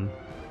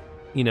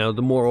 you know,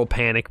 the moral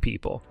panic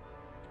people.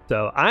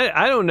 So,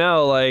 I don't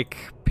know, like,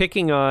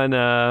 picking on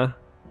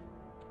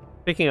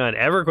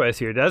EverQuest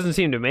here doesn't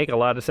seem to make a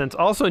lot of sense.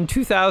 Also, in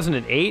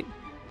 2008,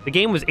 the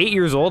game was 8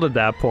 years old at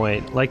that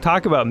point. Like,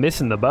 talk about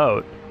missing the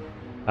boat.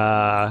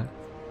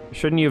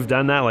 Shouldn't you have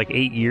done that like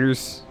 8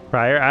 years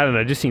prior? I don't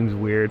know, it just seems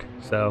weird.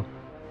 So,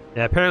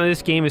 yeah, apparently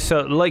this game is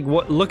so, like,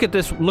 look at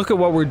this, look at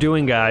what we're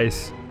doing,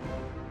 guys.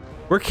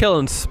 We're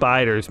killing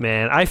spiders,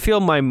 man. I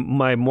feel my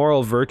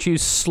moral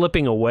virtues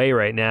slipping away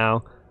right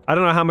now. I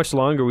don't know how much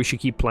longer we should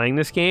keep playing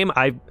this game.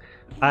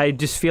 I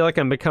just feel like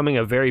I'm becoming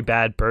a very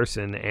bad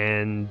person,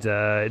 and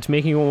it's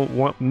making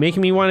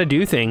me want to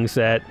do things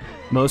that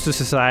most of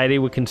society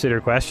would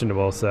consider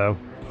questionable. So,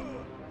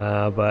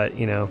 but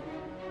you know,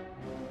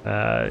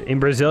 in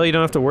Brazil, you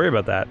don't have to worry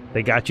about that.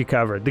 They got you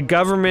covered. The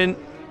government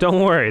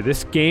Don't worry,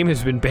 this game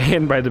has been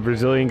banned by the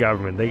Brazilian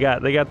government. They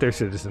got their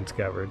citizens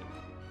covered.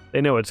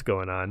 They know what's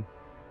going on.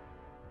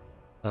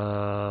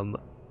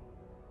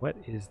 What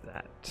is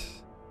that?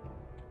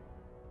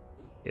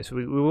 Yeah, so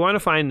we want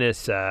to find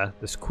this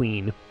this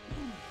queen.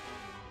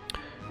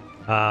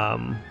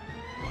 Gloomfang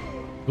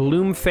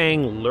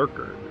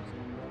lurkers.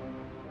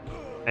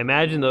 I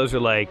imagine those are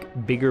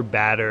like bigger,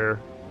 badder,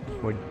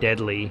 more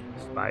deadly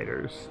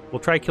spiders. We'll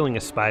try killing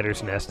a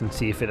spider's nest and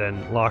see if it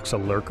unlocks a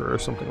lurker or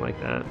something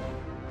like that.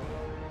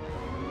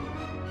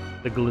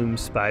 The gloom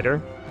spider.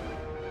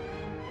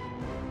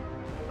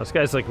 This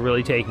guy's like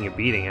really taking a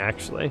beating,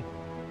 actually.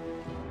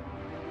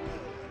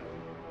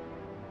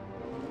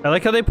 I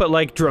like how they put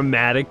like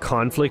dramatic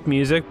conflict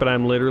music, but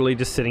I'm literally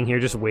just sitting here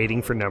just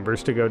waiting for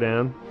numbers to go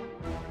down.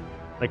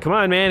 Like, come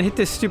on, man, hit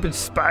this stupid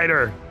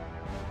spider.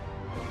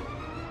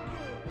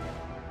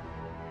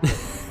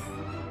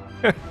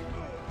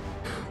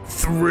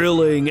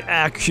 Thrilling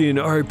action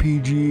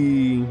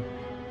RPG.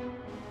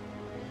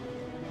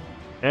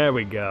 There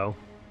we go.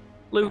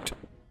 Loot.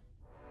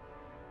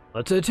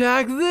 Let's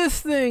attack this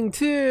thing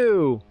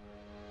too.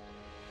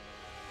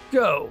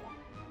 Go.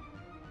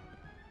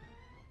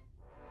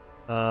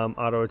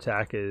 Auto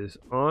attack is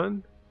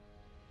on.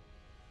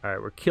 All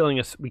right, we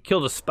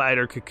killed a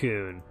spider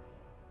cocoon.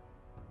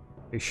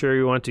 Are you sure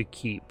you want to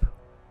keep?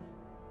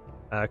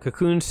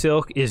 Cocoon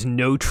silk is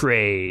no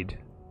trade.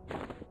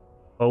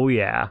 Oh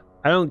yeah.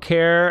 I don't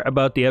care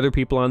about the other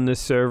people on this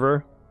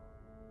server.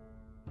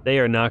 They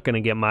are not gonna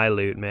get my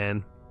loot,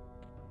 man.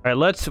 All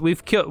right, we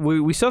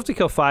still have to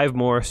kill 5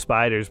 more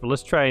spiders, but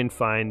let's try and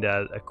find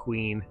a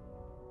queen.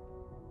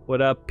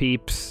 What up,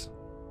 peeps?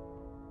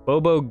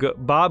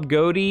 Bob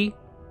Godey,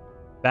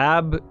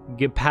 Bab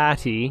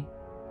Gipati,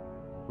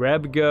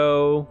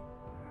 Rebgo,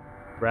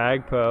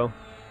 Ragpo.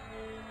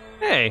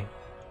 Hey,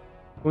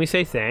 can we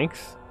say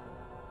thanks?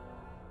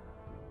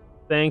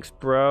 Thanks,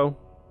 bro.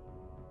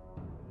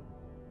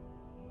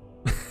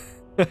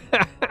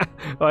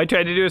 Oh, I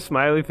tried to do a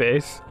smiley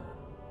face,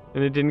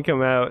 and it didn't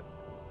come out.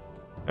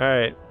 All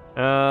right.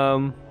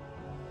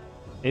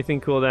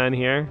 Anything cool down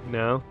here?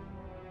 No.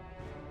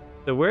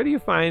 So where do you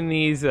find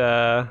these?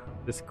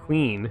 This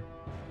queen.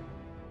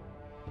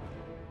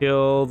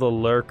 Kill the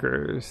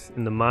lurkers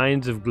in the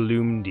mines of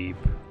Gloomdeep.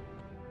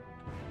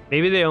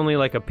 Maybe they only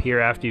like appear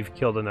after you've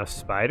killed enough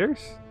spiders?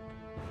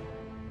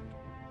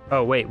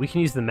 Oh wait, we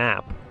can use the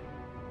map.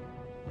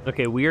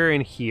 Okay, we're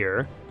in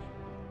here.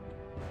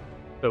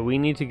 So we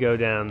need to go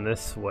down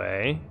this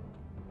way.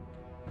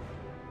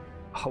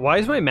 Why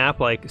is my map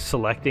like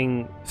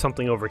selecting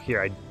something over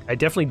here? I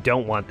definitely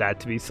don't want that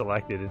to be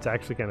selected. It's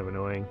actually kind of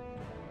annoying.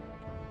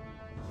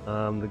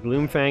 The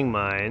Gloomfang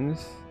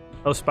mines.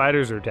 Oh,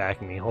 spiders are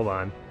attacking me. Hold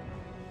on.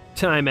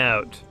 Time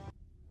out.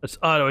 Let's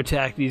auto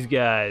attack these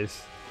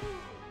guys.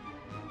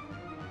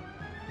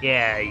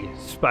 Yeah, you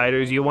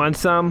spiders, you want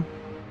some?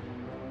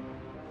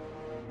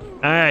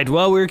 Alright,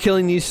 while we're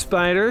killing these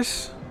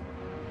spiders,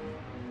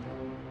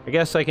 I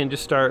guess I can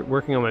just start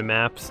working on my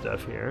map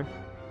stuff here.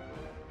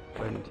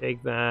 Go ahead and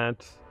take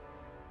that.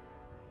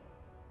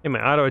 Hey,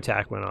 my auto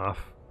attack went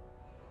off.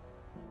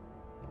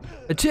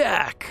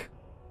 Attack!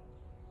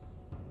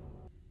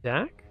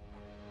 Attack?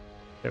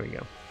 There we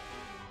go.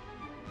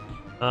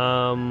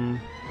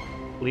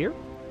 Clear?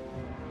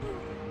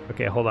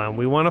 Okay, hold on.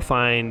 We want to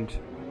find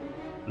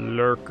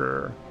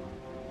lurker.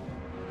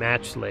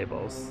 Match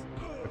labels.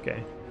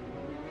 Okay.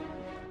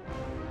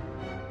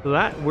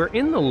 So we're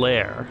in the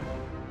lair.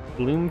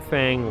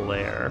 Gloomfang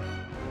lair.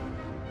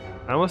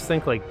 I almost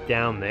think like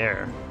down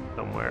there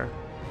somewhere.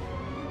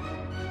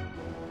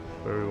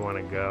 Where we want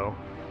to go.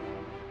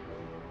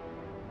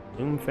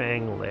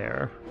 Gloomfang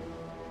lair.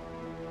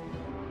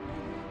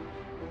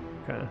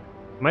 Okay.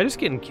 Am I just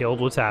getting killed?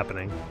 What's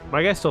happening?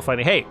 My guy's still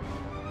fighting. Hey!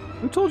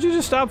 Who told you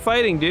to stop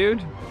fighting,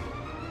 dude?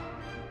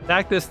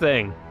 Attack this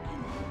thing.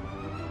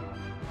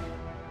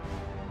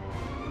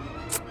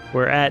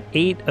 We're at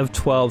 8 of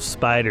 12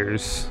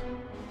 spiders.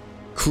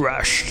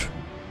 Crushed.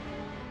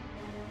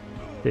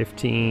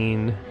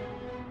 15.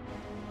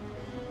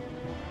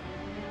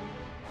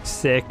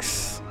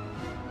 6.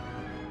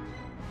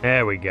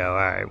 There we go.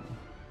 Alright.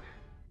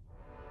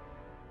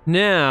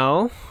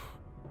 Now,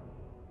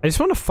 I just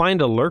want to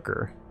find a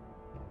lurker.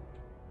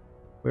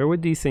 Where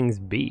would these things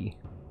be?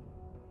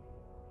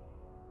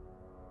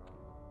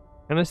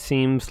 Kind of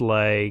seems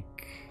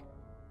like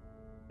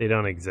they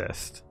don't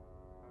exist.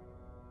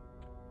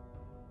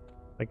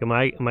 Like, am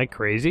I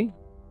crazy?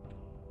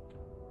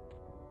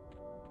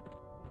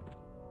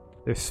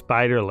 They're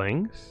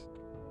spiderlings.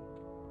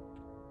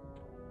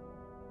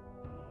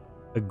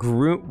 A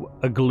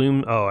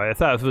gloom. Oh, I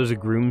thought it was a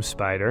groom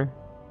spider.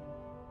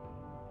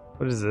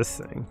 What is this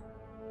thing?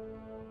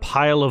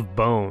 Pile of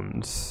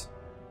bones.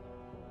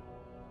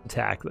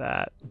 Attack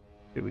that.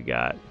 What do we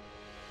got?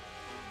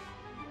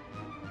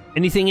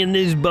 Anything in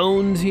these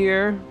bones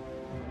here?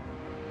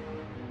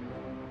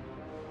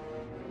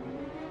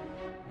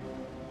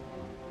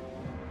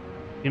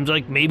 Seems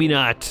like maybe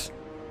not.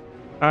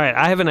 Alright,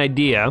 I have an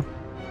idea.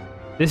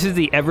 This is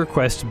the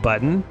EverQuest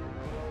button.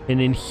 And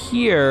in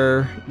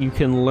here, you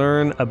can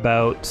learn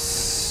about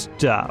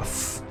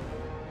stuff.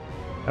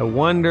 I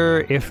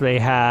wonder if they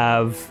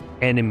have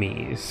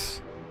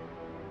enemies.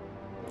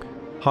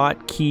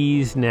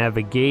 Hotkeys,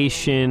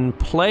 navigation,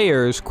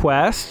 players,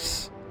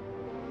 quests.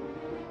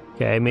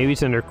 Okay, maybe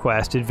it's under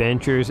quest.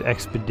 Adventures,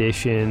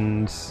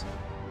 expeditions.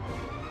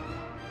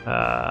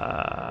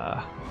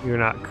 You're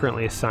not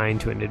currently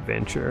assigned to an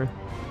adventure.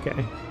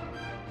 Okay.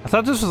 I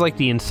thought this was like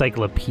the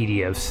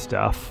encyclopedia of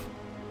stuff.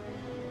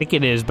 I think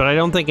it is, but I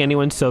don't think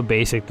anyone's so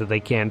basic that they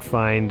can't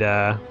find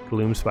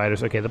gloom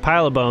spiders. Okay, the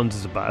pile of bones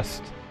is a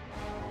bust.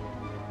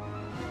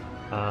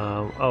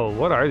 Oh,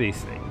 what are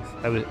these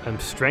things? I'm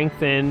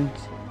strengthened.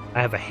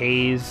 I have a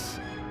haze.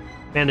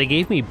 Man, they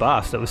gave me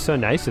buffs. That was so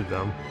nice of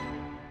them.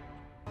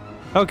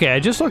 Okay, I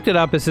just looked it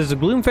up. It says the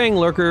Gloomfang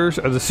lurkers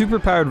are the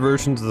superpowered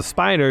versions of the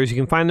spiders. You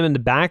can find them in the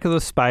back of the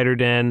spider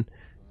den,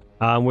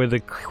 where the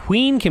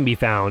queen can be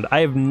found. I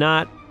have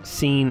not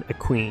seen a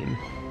queen,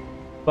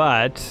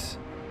 but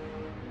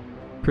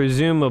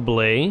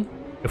presumably,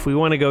 if we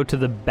want to go to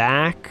the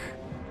back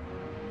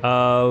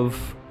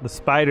of the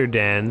spider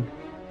den,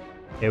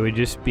 it would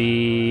just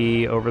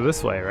be over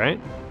this way, right?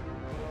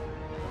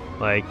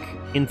 Like,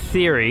 in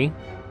theory,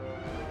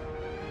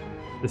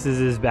 this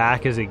is as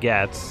back as it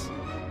gets.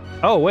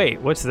 Oh,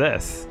 wait, what's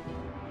this?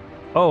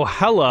 Oh,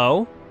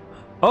 hello.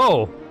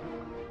 Oh.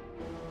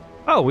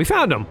 Oh, we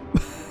found him.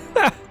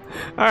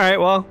 Alright,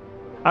 well,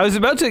 I was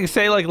about to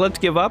say, like, let's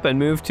give up and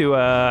move to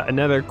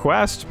another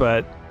quest,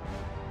 but,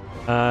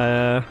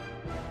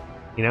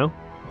 you know,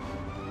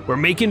 we're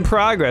making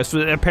progress.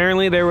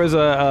 Apparently there was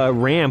a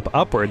ramp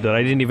upward that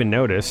I didn't even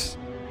notice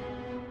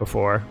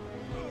before.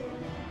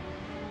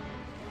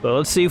 So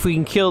let's see if we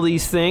can kill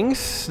these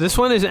things. This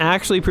one is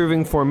actually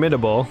proving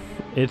formidable.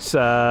 It's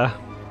got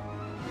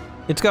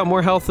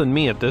more health than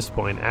me at this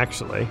point,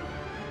 actually.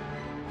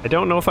 I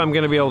don't know if I'm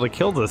gonna be able to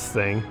kill this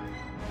thing.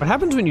 What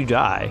happens when you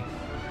die?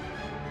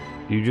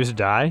 Do you just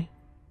die?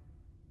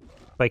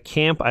 If I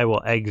camp, I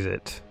will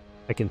exit.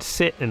 I can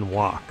sit and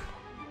walk.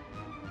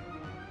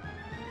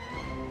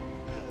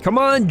 Come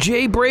on,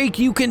 Jaybreak,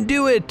 you can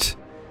do it!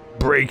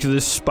 Break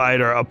this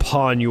spider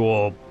upon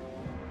your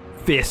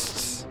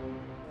fists.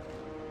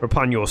 Or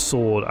upon your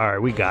sword.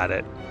 Alright, we got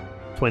it.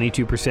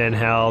 22%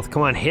 health.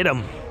 Come on, hit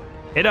him!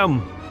 Hit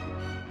him!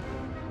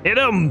 Hit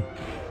him!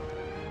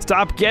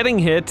 Stop getting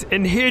hit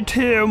and hit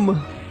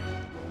him!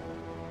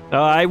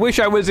 I wish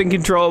I was in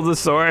control of the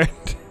sword.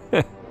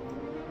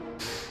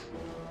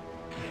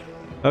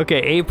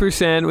 Okay,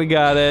 8%, we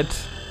got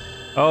it.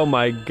 Oh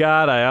my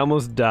god, I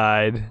almost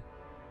died.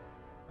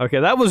 Okay,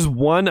 that was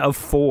 1 of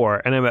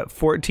 4, and I'm at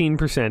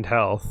 14%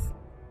 health.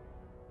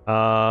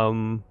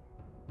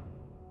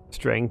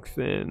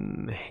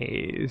 Strengthen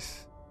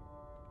haze.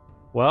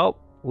 Well,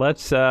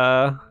 let's,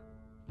 can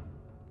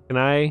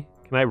I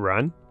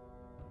run?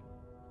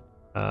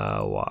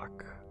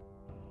 Walk.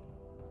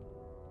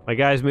 My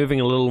guy's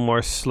moving a little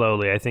more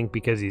slowly, I think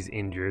because he's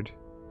injured.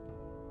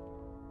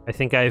 I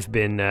think I've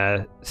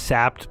been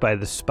sapped by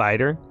the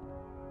spider.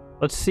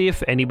 Let's see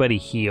if anybody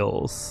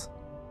heals.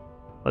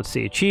 Let's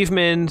see,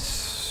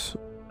 achievements,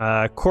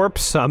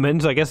 corpse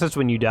summons. I guess that's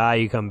when you die,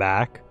 you come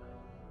back.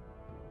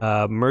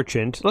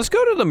 Merchant. Let's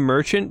go to the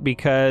merchant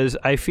because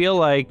I feel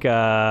like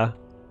I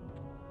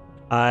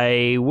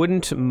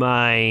wouldn't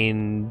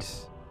mind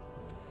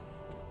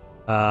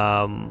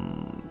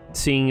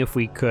seeing if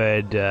we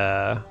could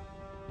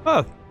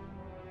oh,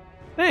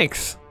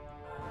 thanks.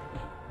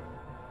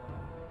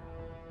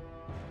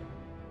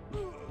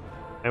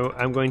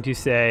 I'm going to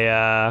say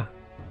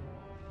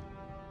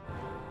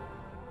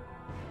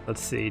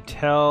let's see,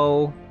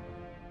 tell,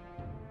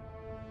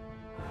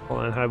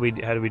 hold on, how do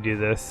we do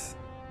this?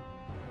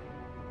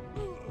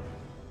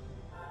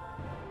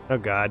 Oh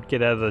god,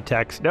 get out of the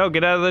text. No,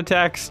 get out of the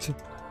text.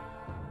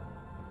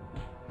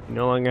 You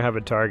no longer have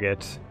a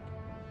target.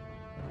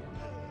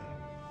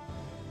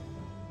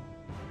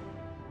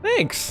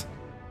 Thanks.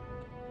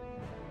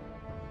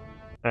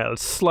 Alright,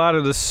 let's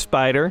slaughter the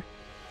spider.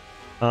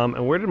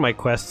 And where did my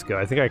quests go?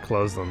 I think I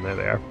closed them. There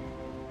they are.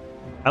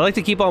 I like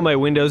to keep all my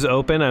windows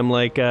open. I'm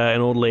like an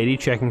old lady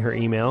checking her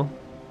email.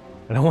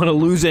 I don't want to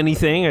lose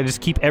anything. I just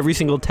keep every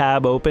single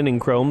tab open in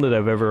Chrome that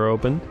I've ever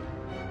opened.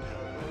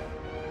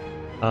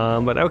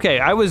 But okay,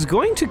 I was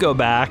going to go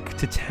back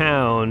to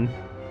town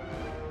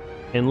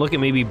and look at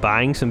maybe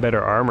buying some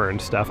better armor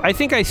and stuff. I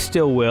think I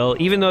still will,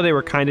 even though they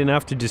were kind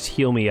enough to just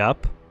heal me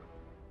up.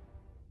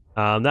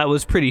 That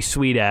was pretty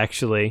sweet,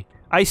 actually.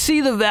 I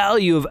see the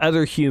value of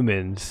other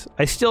humans.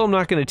 I still am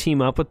not going to team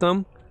up with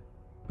them,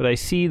 but I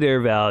see their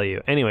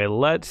value. Anyway,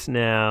 let's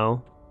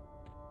now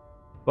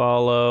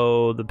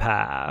follow the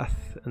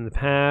path. And the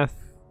path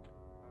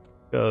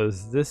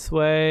goes this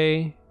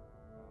way.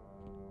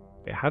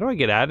 Okay, how do I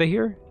get out of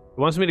here? It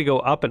wants me to go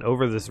up and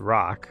over this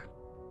rock.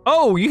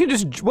 Oh, you can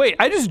just, wait,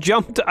 I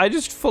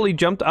just fully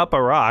jumped up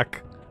a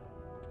rock.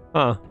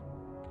 Huh.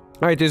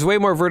 Alright, there's way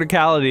more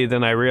verticality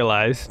than I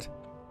realized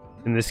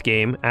in this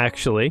game,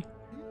 actually.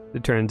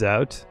 It turns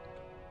out.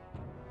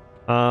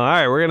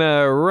 Alright, we're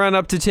gonna run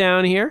up to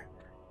town here,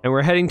 and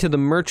we're heading to the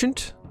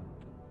merchant.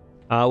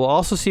 We'll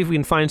also see if we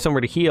can find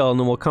somewhere to heal, and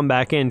then we'll come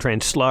back in, try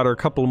and slaughter a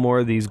couple more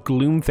of these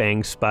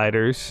Gloomfang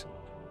spiders.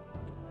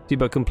 See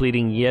about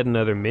completing yet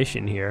another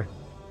mission here.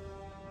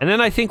 And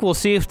then I think we'll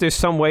see if there's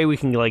some way we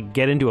can, like,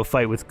 get into a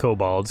fight with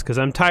kobolds, because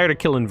I'm tired of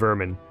killing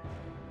vermin.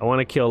 I want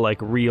to kill, like,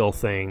 real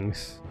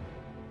things.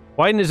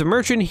 Wyden is a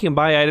merchant. He can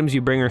buy items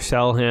you bring or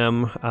sell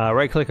him.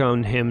 Right-click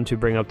on him to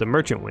bring up the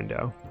merchant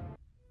window.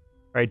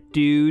 Alright,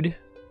 dude.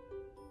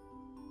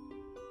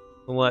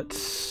 Let's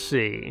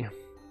see.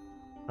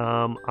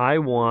 I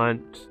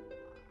want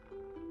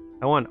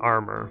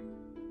armor.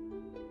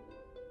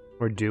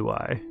 Or do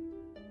I?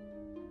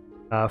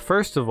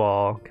 First of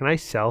all, can I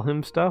sell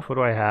him stuff? What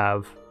do I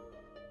have?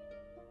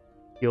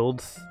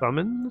 Guild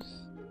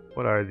summons?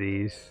 What are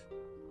these?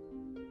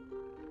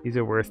 These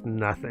are worth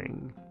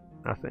nothing.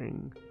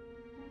 Nothing.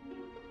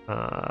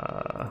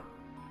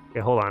 Okay,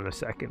 hold on a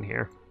second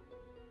here.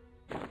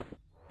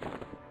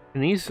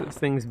 Can these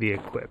things be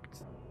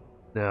equipped?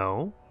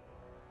 No.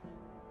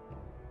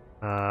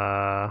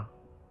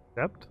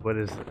 Except, what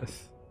is this?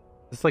 Is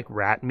this like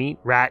rat meat?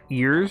 Rat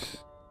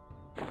ears?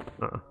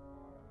 Huh.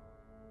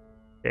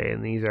 Okay,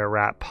 and these are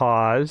rat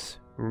paws.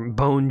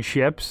 Bone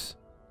chips.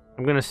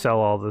 I'm gonna sell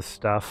all this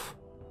stuff.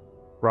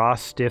 Raw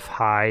stiff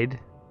hide.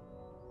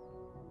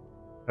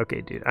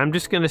 Okay, dude. I'm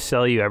just gonna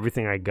sell you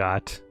everything I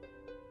got.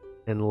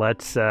 And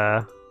let's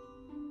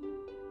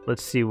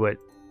see what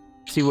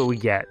we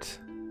get.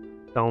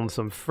 Selling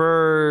some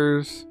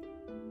furs,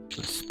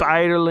 some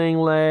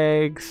spiderling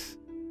legs,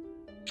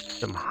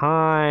 some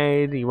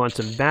hide. You want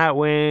some bat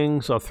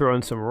wings? I'll throw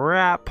in some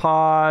rat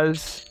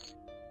paws.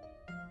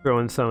 Throw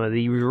in some of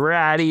these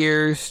rat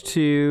ears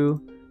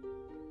too.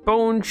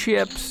 Bone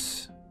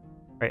chips.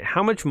 Right,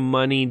 how much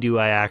money do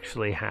I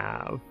actually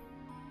have?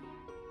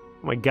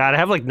 Oh my god, I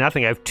have like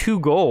nothing. I have 2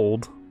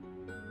 gold.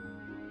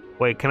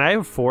 Wait, can I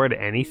afford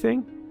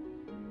anything?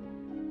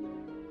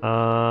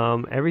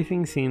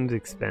 Everything seems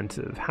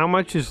expensive. How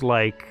much is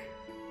like...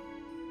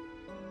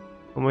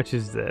 How much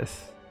is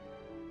this?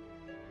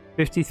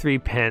 53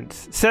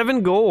 pence.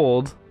 7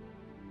 gold?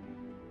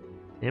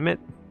 Damn it.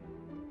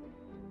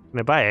 Can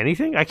I buy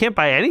anything? I can't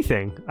buy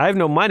anything. I have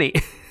no money.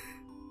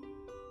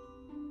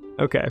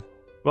 Okay.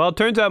 Well, it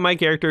turns out my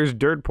character is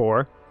dirt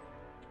poor.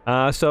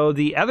 So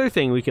the other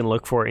thing we can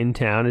look for in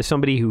town is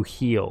somebody who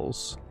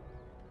heals.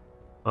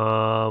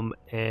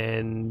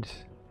 And...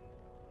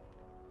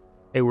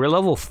 Hey, we're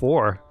level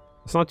 4.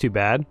 It's not too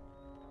bad.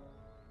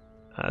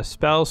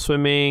 Spell,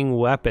 swimming,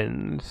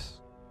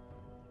 weapons.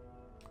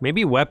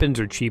 Maybe weapons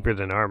are cheaper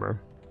than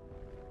armor.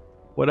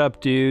 What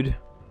up, dude?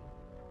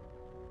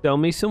 Sell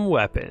me some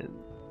weapons.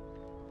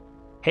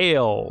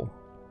 Hail.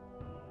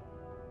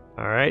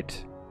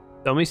 Alright.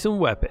 Sell me some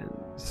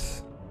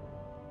weapons.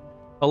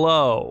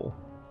 Hello.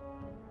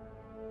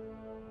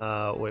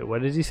 Wait,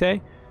 what does he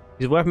say?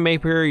 He's a weapon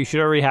maker. You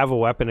should already have a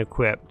weapon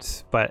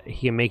equipped, but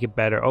he can make it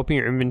better. Open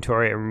your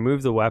inventory and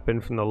remove the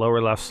weapon from the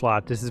lower left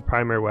slot. This is the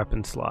primary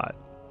weapon slot.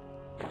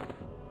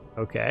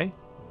 Okay.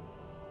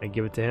 I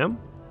give it to him.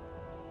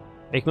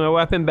 Make my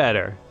weapon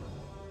better.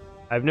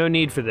 I have no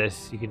need for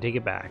this. You can take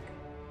it back.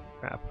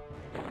 Crap.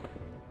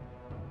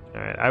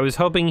 Alright, I was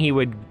hoping he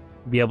would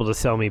be able to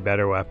sell me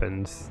better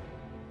weapons.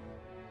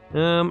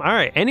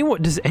 Alright,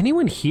 does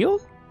anyone heal?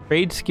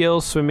 Trade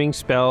skills, swimming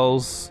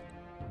spells.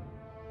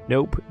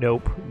 Nope,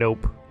 nope,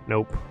 nope,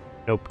 nope,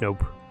 nope,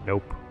 nope,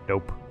 nope,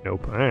 nope,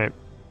 nope. Alright.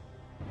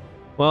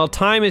 Well,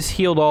 time has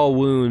healed all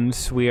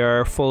wounds. We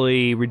are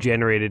fully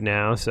regenerated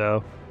now,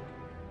 so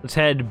let's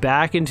head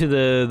back into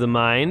the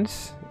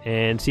mines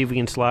and see if we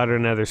can slaughter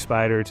another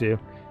spider or two.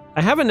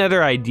 I have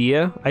another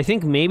idea. I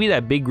think maybe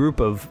that big group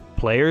of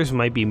players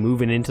might be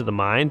moving into the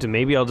mines, and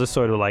maybe I'll just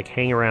sort of like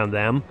hang around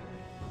them.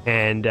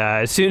 And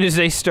as soon as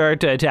they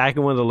start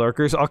attacking one of the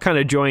lurkers, I'll kind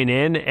of join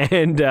in,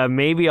 and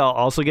maybe I'll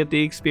also get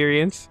the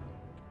experience.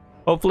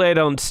 Hopefully I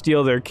don't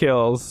steal their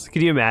kills.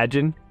 Could you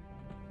imagine?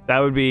 That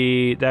would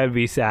be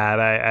sad.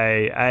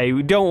 I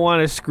don't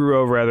want to screw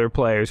over other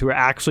players who are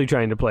actually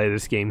trying to play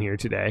this game here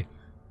today.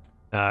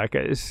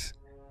 Because,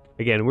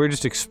 again, we're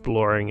just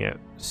exploring it.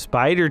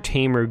 Spider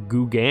Tamer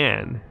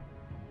Gugan.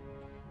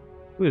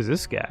 Who is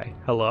this guy?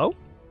 Hello?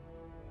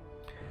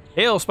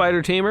 Hail,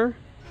 Spider Tamer.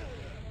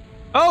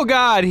 Oh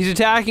god, he's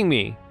attacking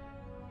me.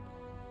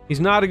 He's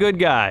not a good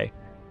guy.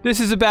 This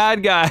is a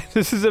bad guy.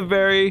 This is a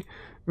very,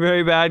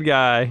 very bad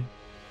guy.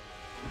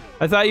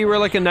 I thought you were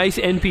like a nice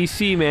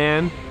NPC,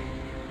 man.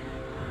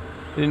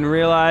 Didn't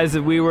realize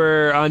that we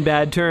were on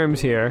bad terms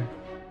here.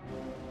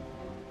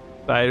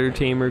 Spider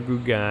Tamer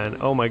Gugan.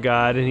 Oh my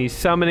god, and he's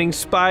summoning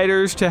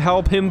spiders to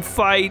help him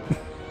fight.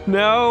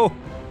 No!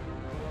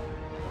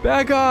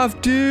 Back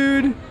off,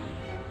 dude!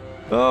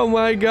 Oh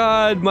my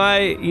god,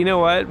 you know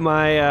what?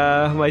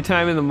 My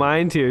time in the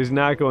mines here is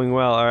not going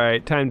well.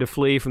 Alright, time to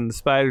flee from the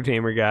Spider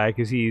Tamer guy,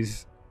 because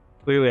he's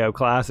clearly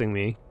outclassing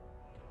me.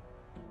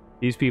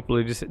 These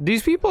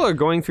people are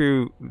going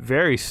through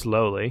very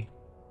slowly,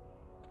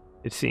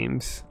 it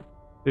seems.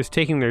 They're just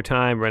taking their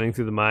time running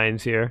through the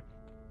mines here.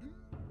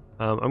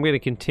 I'm gonna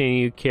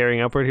continue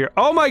carrying upward here.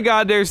 Oh my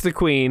god, there's the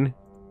queen!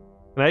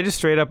 Can I just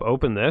straight up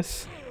open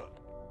this?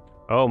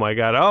 Oh my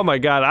god,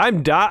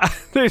 I'm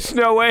there's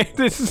no way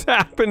this is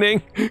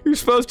happening. You're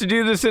supposed to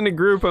do this in a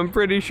group, I'm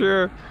pretty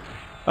sure.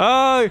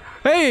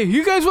 Hey,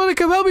 you guys want to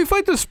come help me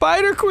fight the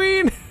Spider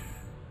Queen?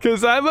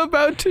 Because I'm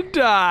about to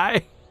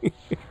die.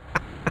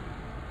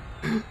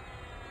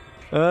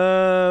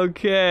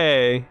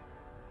 Okay.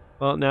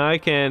 Well, now I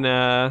can,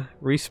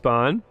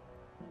 respawn.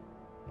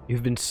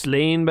 You've been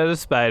slain by the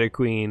Spider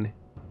Queen.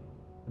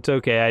 It's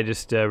okay, I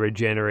just,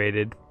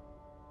 regenerated.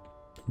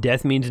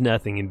 Death means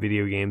nothing in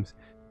video games.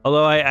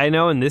 Although I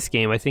know in this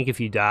game, I think if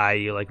you die,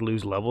 you, like,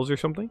 lose levels or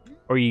something.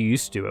 Or you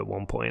used to at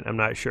one point. I'm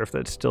not sure if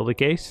that's still the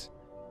case.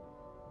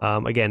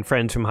 Again,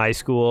 friends from high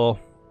school,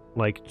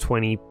 like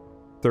 20,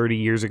 30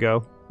 years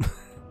ago,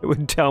 it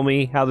would tell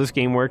me how this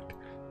game worked.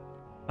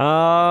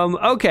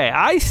 Okay,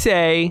 I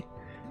say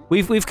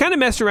we've kind of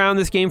messed around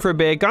this game for a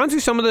bit, gone through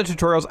some of the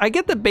tutorials. I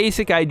get the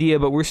basic idea,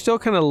 but we're still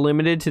kind of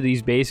limited to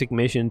these basic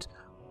missions.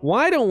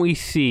 Why don't we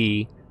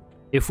see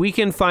if we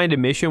can find a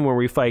mission where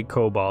we fight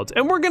kobolds?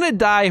 And we're gonna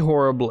die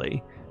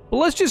horribly, but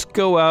let's just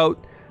go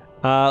out.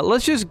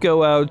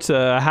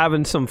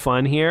 Having some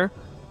fun here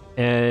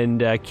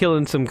and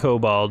killing some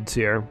kobolds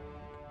here.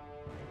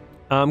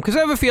 Because I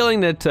have a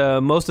feeling that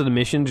most of the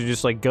missions are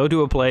just like go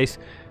to a place,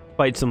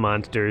 fight some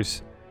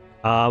monsters.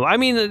 I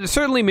mean,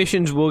 certainly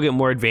missions will get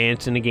more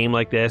advanced in a game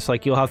like this.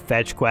 Like, you'll have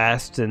fetch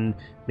quests and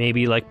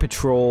maybe, like,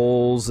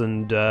 patrols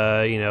and,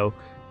 you know,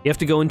 you have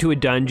to go into a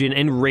dungeon,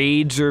 and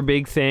raids are a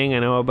big thing. I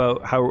know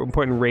about how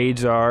important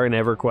raids are in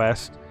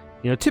EverQuest.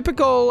 You know,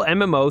 typical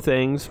MMO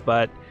things,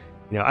 but,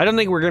 you know, I don't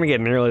think we're going to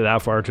get nearly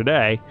that far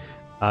today,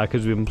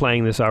 because we've been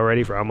playing this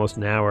already for almost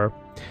an hour.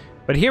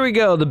 But here we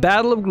go, the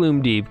Battle of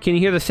Gloomdeep. Can you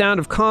hear the sound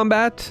of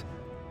combat?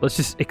 Let's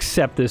just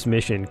accept this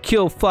mission.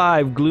 Kill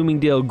 5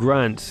 Gloomingdale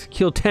grunts.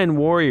 Kill 10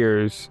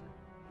 warriors.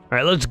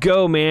 Alright, let's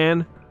go,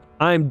 man.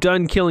 I'm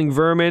done killing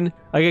vermin.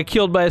 I got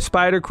killed by a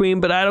Spider Queen,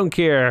 but I don't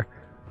care.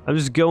 I'm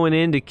just going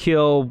in to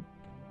kill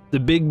the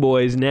big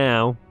boys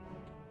now.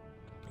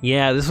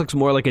 Yeah, this looks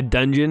more like a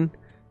dungeon.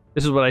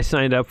 This is what I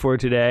signed up for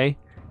today.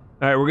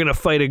 Alright, we're gonna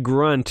fight a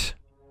grunt.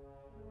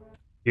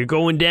 You're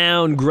going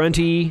down,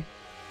 grunty.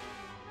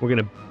 We're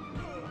gonna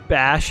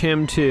bash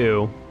him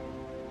too.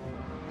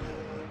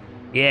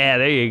 Yeah,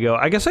 there you go.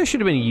 I guess I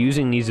should have been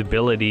using these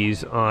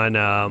abilities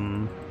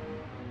on,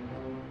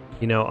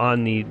 you know,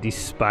 on these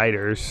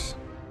spiders.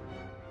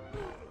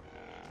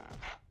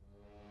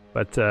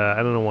 But,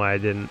 I don't know why I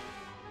didn't.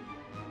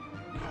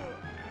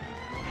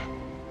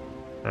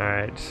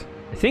 Alright.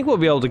 I think we'll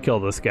be able to kill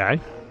this guy.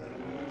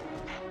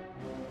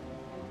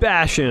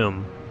 Bash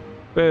him!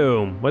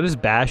 Boom. What does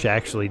bash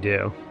actually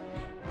do?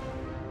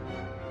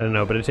 I don't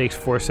know, but it takes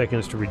 4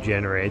 seconds to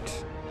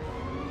regenerate.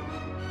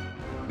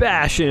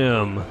 Bash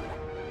him!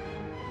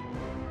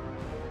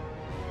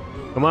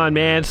 Come on,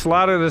 man,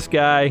 slaughter this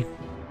guy.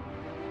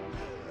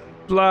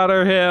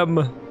 Slaughter him.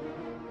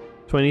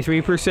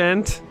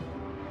 23%?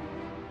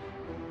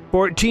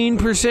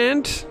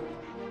 14%? This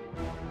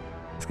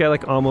guy,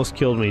 like, almost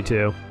killed me,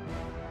 too.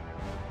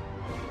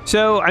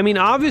 So, I mean,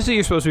 obviously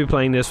you're supposed to be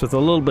playing this with a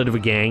little bit of a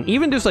gang.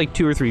 Even just, like,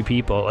 2 or 3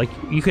 people. Like,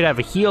 you could have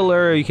a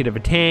healer, you could have a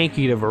tank,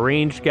 you could have a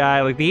ranged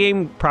guy. Like, the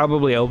game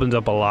probably opens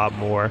up a lot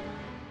more.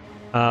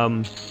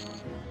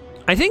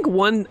 I think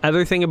one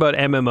other thing about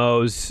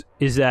MMOs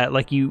is that,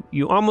 like, you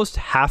almost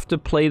have to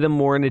play them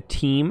more in a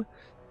team.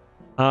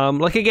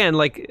 Like, again,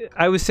 like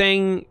I was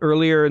saying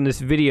earlier in this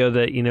video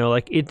that, you know,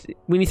 like, it's,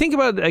 when you think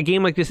about a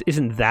game like this,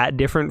 isn't that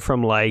different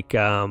from, like,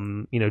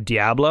 you know,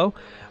 Diablo.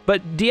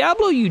 But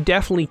Diablo, you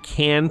definitely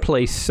can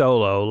play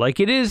solo. Like,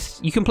 it is,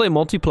 you can play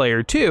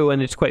multiplayer too,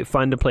 and it's quite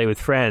fun to play with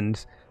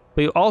friends.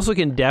 But you also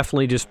can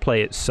definitely just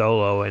play it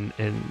solo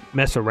and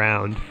mess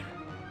around.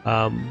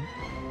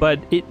 But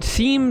it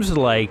seems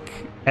like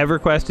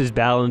EverQuest is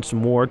balanced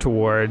more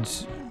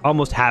towards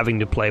almost having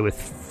to play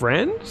with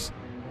friends.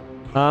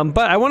 But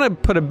I want to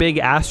put a big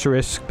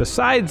asterisk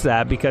besides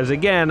that, because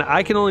again,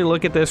 I can only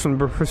look at this from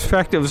the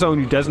perspective of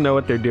someone who doesn't know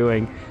what they're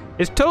doing.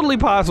 It's totally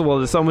possible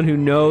that someone who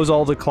knows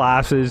all the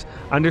classes,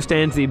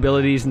 understands the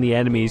abilities and the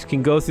enemies,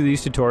 can go through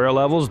these tutorial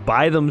levels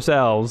by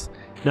themselves,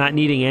 not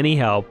needing any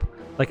help.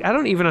 Like, I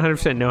don't even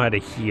 100% know how to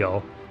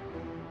heal.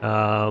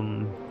 I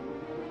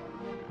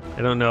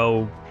don't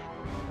know.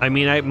 I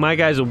mean, my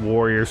guy's a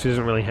warrior, so he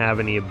doesn't really have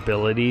any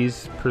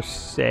abilities, per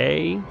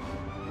se,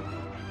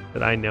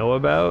 that I know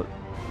about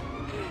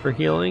for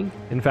healing.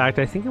 In fact,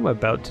 I think I'm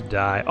about to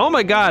die. Oh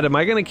my god, am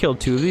I gonna kill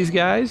 2 of these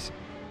guys?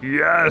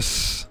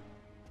 Yes!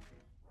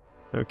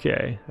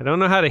 Okay, I don't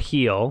know how to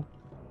heal.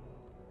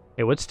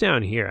 Hey, what's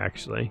down here,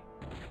 actually?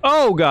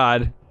 Oh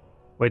god!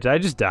 Wait, did I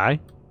just die?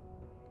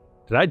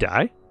 Did I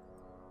die?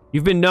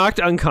 You've been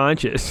knocked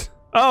unconscious.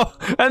 Oh,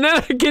 and then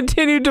I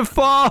continued to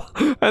fall,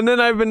 and then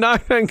I've been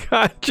knocked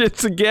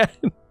unconscious again.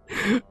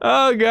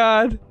 Oh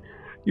god,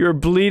 you're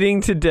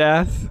bleeding to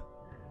death.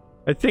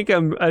 I think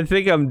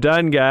I'm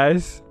done,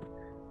 guys.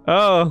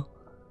 Oh,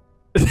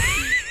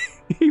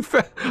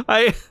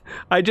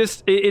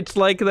 it's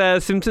like the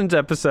Simpsons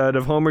episode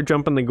of Homer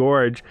jumping the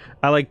gorge.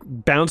 I like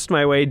bounced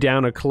my way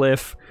down a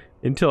cliff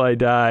until I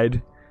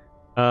died.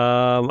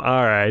 All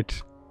right.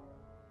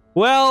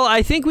 Well,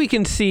 I think we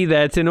can see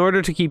that in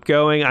order to keep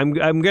going, I'm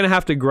going to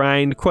have to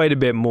grind quite a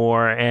bit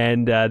more,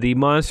 and the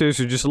monsters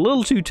are just a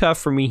little too tough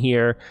for me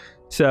here.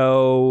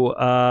 So,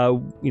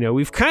 you know,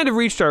 we've kind of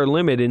reached our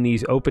limit in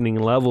these opening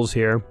levels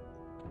here.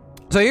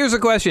 So here's a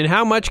question.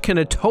 How much can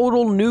a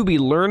total newbie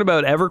learn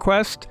about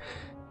EverQuest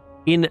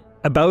in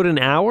about an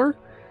hour?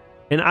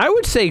 And I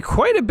would say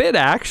quite a bit,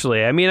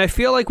 actually. I mean, I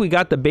feel like we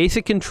got the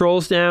basic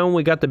controls down.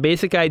 We got the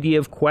basic idea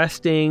of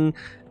questing.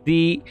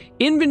 The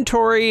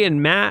inventory and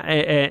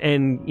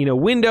you know,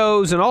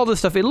 windows and all this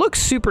stuff, it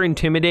looks super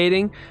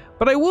intimidating,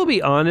 but I will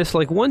be honest,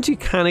 like once you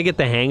kind of get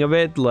the hang of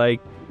it,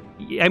 like,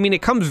 I mean,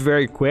 it comes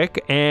very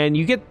quick, and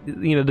you get,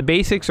 you know, the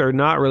basics are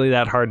not really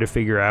that hard to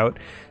figure out.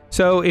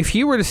 So if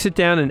you were to sit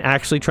down and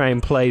actually try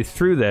and play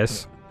through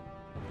this,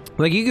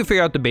 like, you can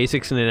figure out the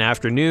basics in an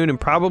afternoon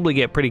and probably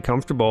get pretty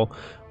comfortable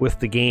with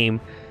the game.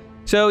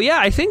 So yeah,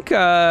 I think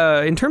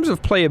in terms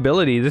of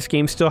playability, this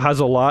game still has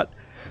a lot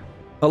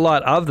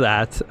of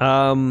that.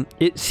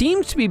 It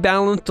seems to be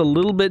balanced a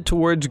little bit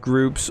towards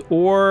groups,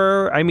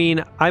 or, I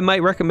mean, I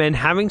might recommend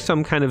having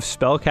some kind of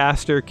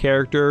spellcaster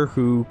character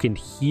who can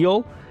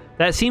heal.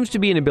 That seems to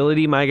be an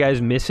ability my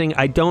guy's missing.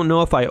 I don't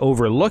know if I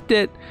overlooked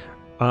it,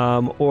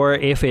 or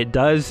if it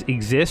does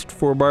exist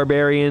for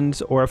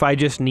barbarians, or if I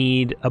just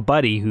need a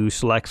buddy who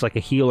selects like a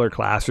healer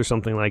class or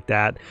something like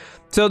that.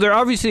 So there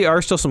obviously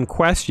are still some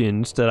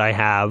questions that I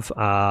have,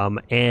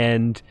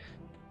 and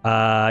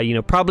you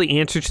know, probably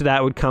answers to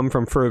that would come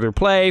from further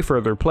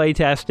play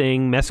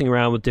testing, messing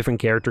around with different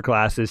character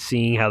classes,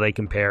 seeing how they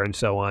compare, and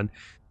so on.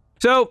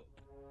 So,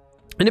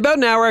 in about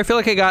an hour, I feel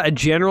like I got a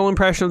general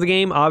impression of the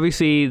game.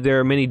 Obviously, there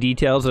are many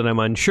details that I'm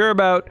unsure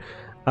about,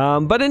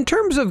 but in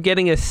terms of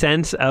getting a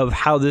sense of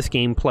how this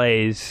game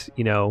plays,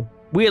 you know,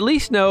 we at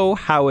least know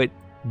how it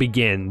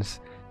begins.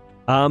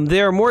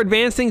 There are more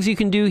advanced things you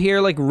can do here,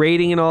 like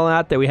raiding and all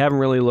that we haven't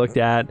really looked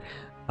at.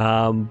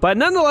 But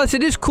nonetheless,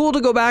 it is cool to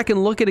go back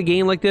and look at a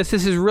game like this.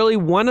 This is really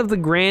one of the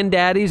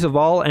granddaddies of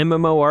all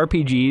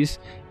MMORPGs,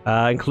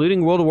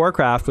 including World of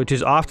Warcraft, which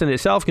is often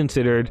itself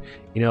considered,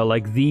 you know,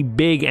 like the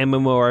big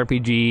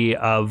MMORPG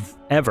of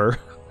ever.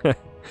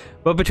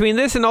 But between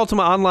this and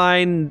Ultima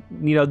Online,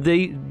 you know,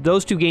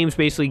 those two games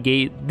basically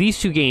gave, these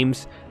two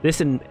games,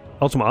 this and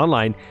Ultima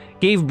Online,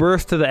 gave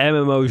birth to the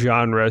MMO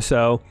genre.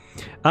 So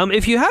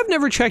if you have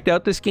never checked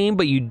out this game,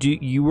 but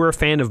you were a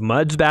fan of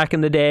MUDs back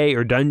in the day,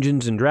 or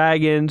Dungeons and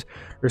Dragons,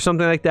 or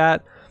something like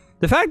that,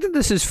 the fact that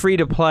this is free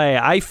to play,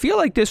 I feel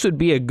like this would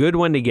be a good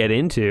one to get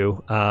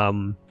into.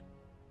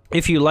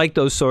 If you like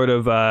those sort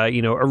of,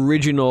 you know,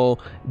 original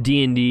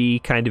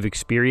D&D kind of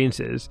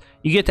experiences.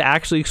 You get to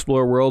actually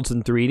explore worlds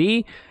in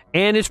 3D,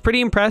 and it's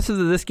pretty impressive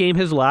that this game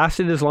has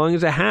lasted as long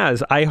as it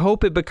has. I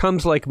hope it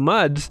becomes like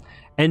MUDs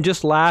and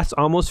just lasts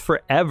almost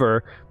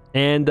forever.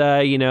 And,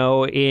 you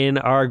know, in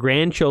our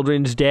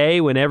grandchildren's day,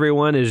 when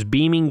everyone is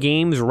beaming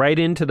games right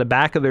into the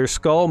back of their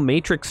skull,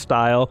 Matrix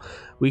style,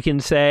 we can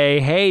say,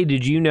 hey,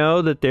 did you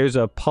know that there's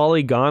a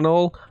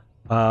polygonal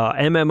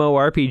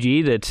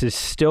MMORPG that's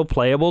still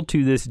playable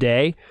to this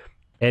day?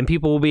 And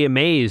people will be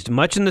amazed,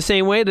 much in the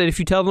same way that if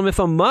you tell them if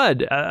a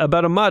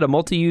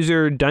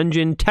multi-user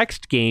dungeon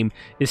text game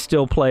is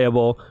still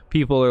playable,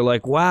 people are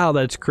like, wow,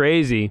 that's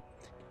crazy.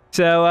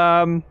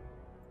 So,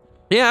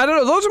 yeah, I don't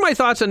know. Those are my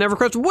thoughts on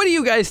EverQuest. What do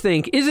you guys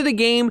think? Is it a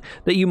game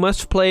that you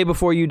must play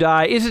before you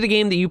die? Is it a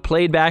game that you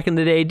played back in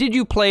the day? Did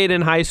you play it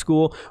in high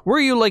school? Were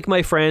you like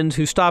my friends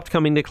who stopped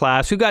coming to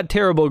class, who got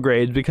terrible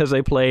grades because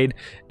they played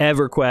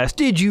EverQuest?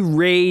 Did you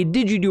raid?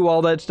 Did you do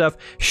all that stuff?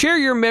 Share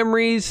your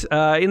memories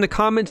in the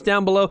comments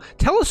down below.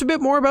 Tell us a bit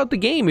more about the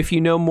game if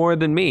you know more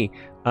than me.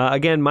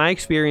 Again, my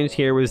experience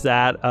here was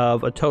that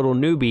of a total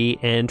newbie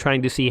and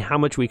trying to see how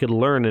much we could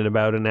learn in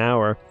about an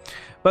hour.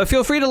 But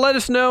feel free to let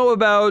us know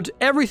about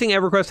everything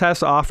EverQuest has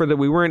to offer that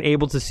we weren't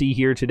able to see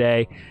here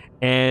today.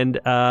 And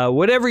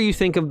whatever you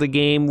think of the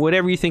game,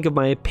 whatever you think of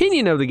my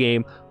opinion of the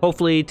game,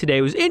 hopefully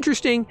today was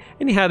interesting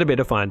and you had a bit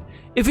of fun.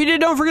 If you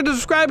did, don't forget to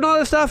subscribe and all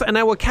that stuff, and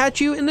I will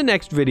catch you in the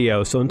next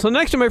video. So until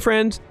next time, my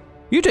friends,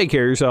 you take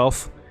care of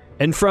yourself.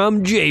 And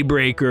from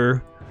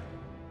Jaybreaker,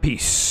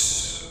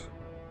 peace.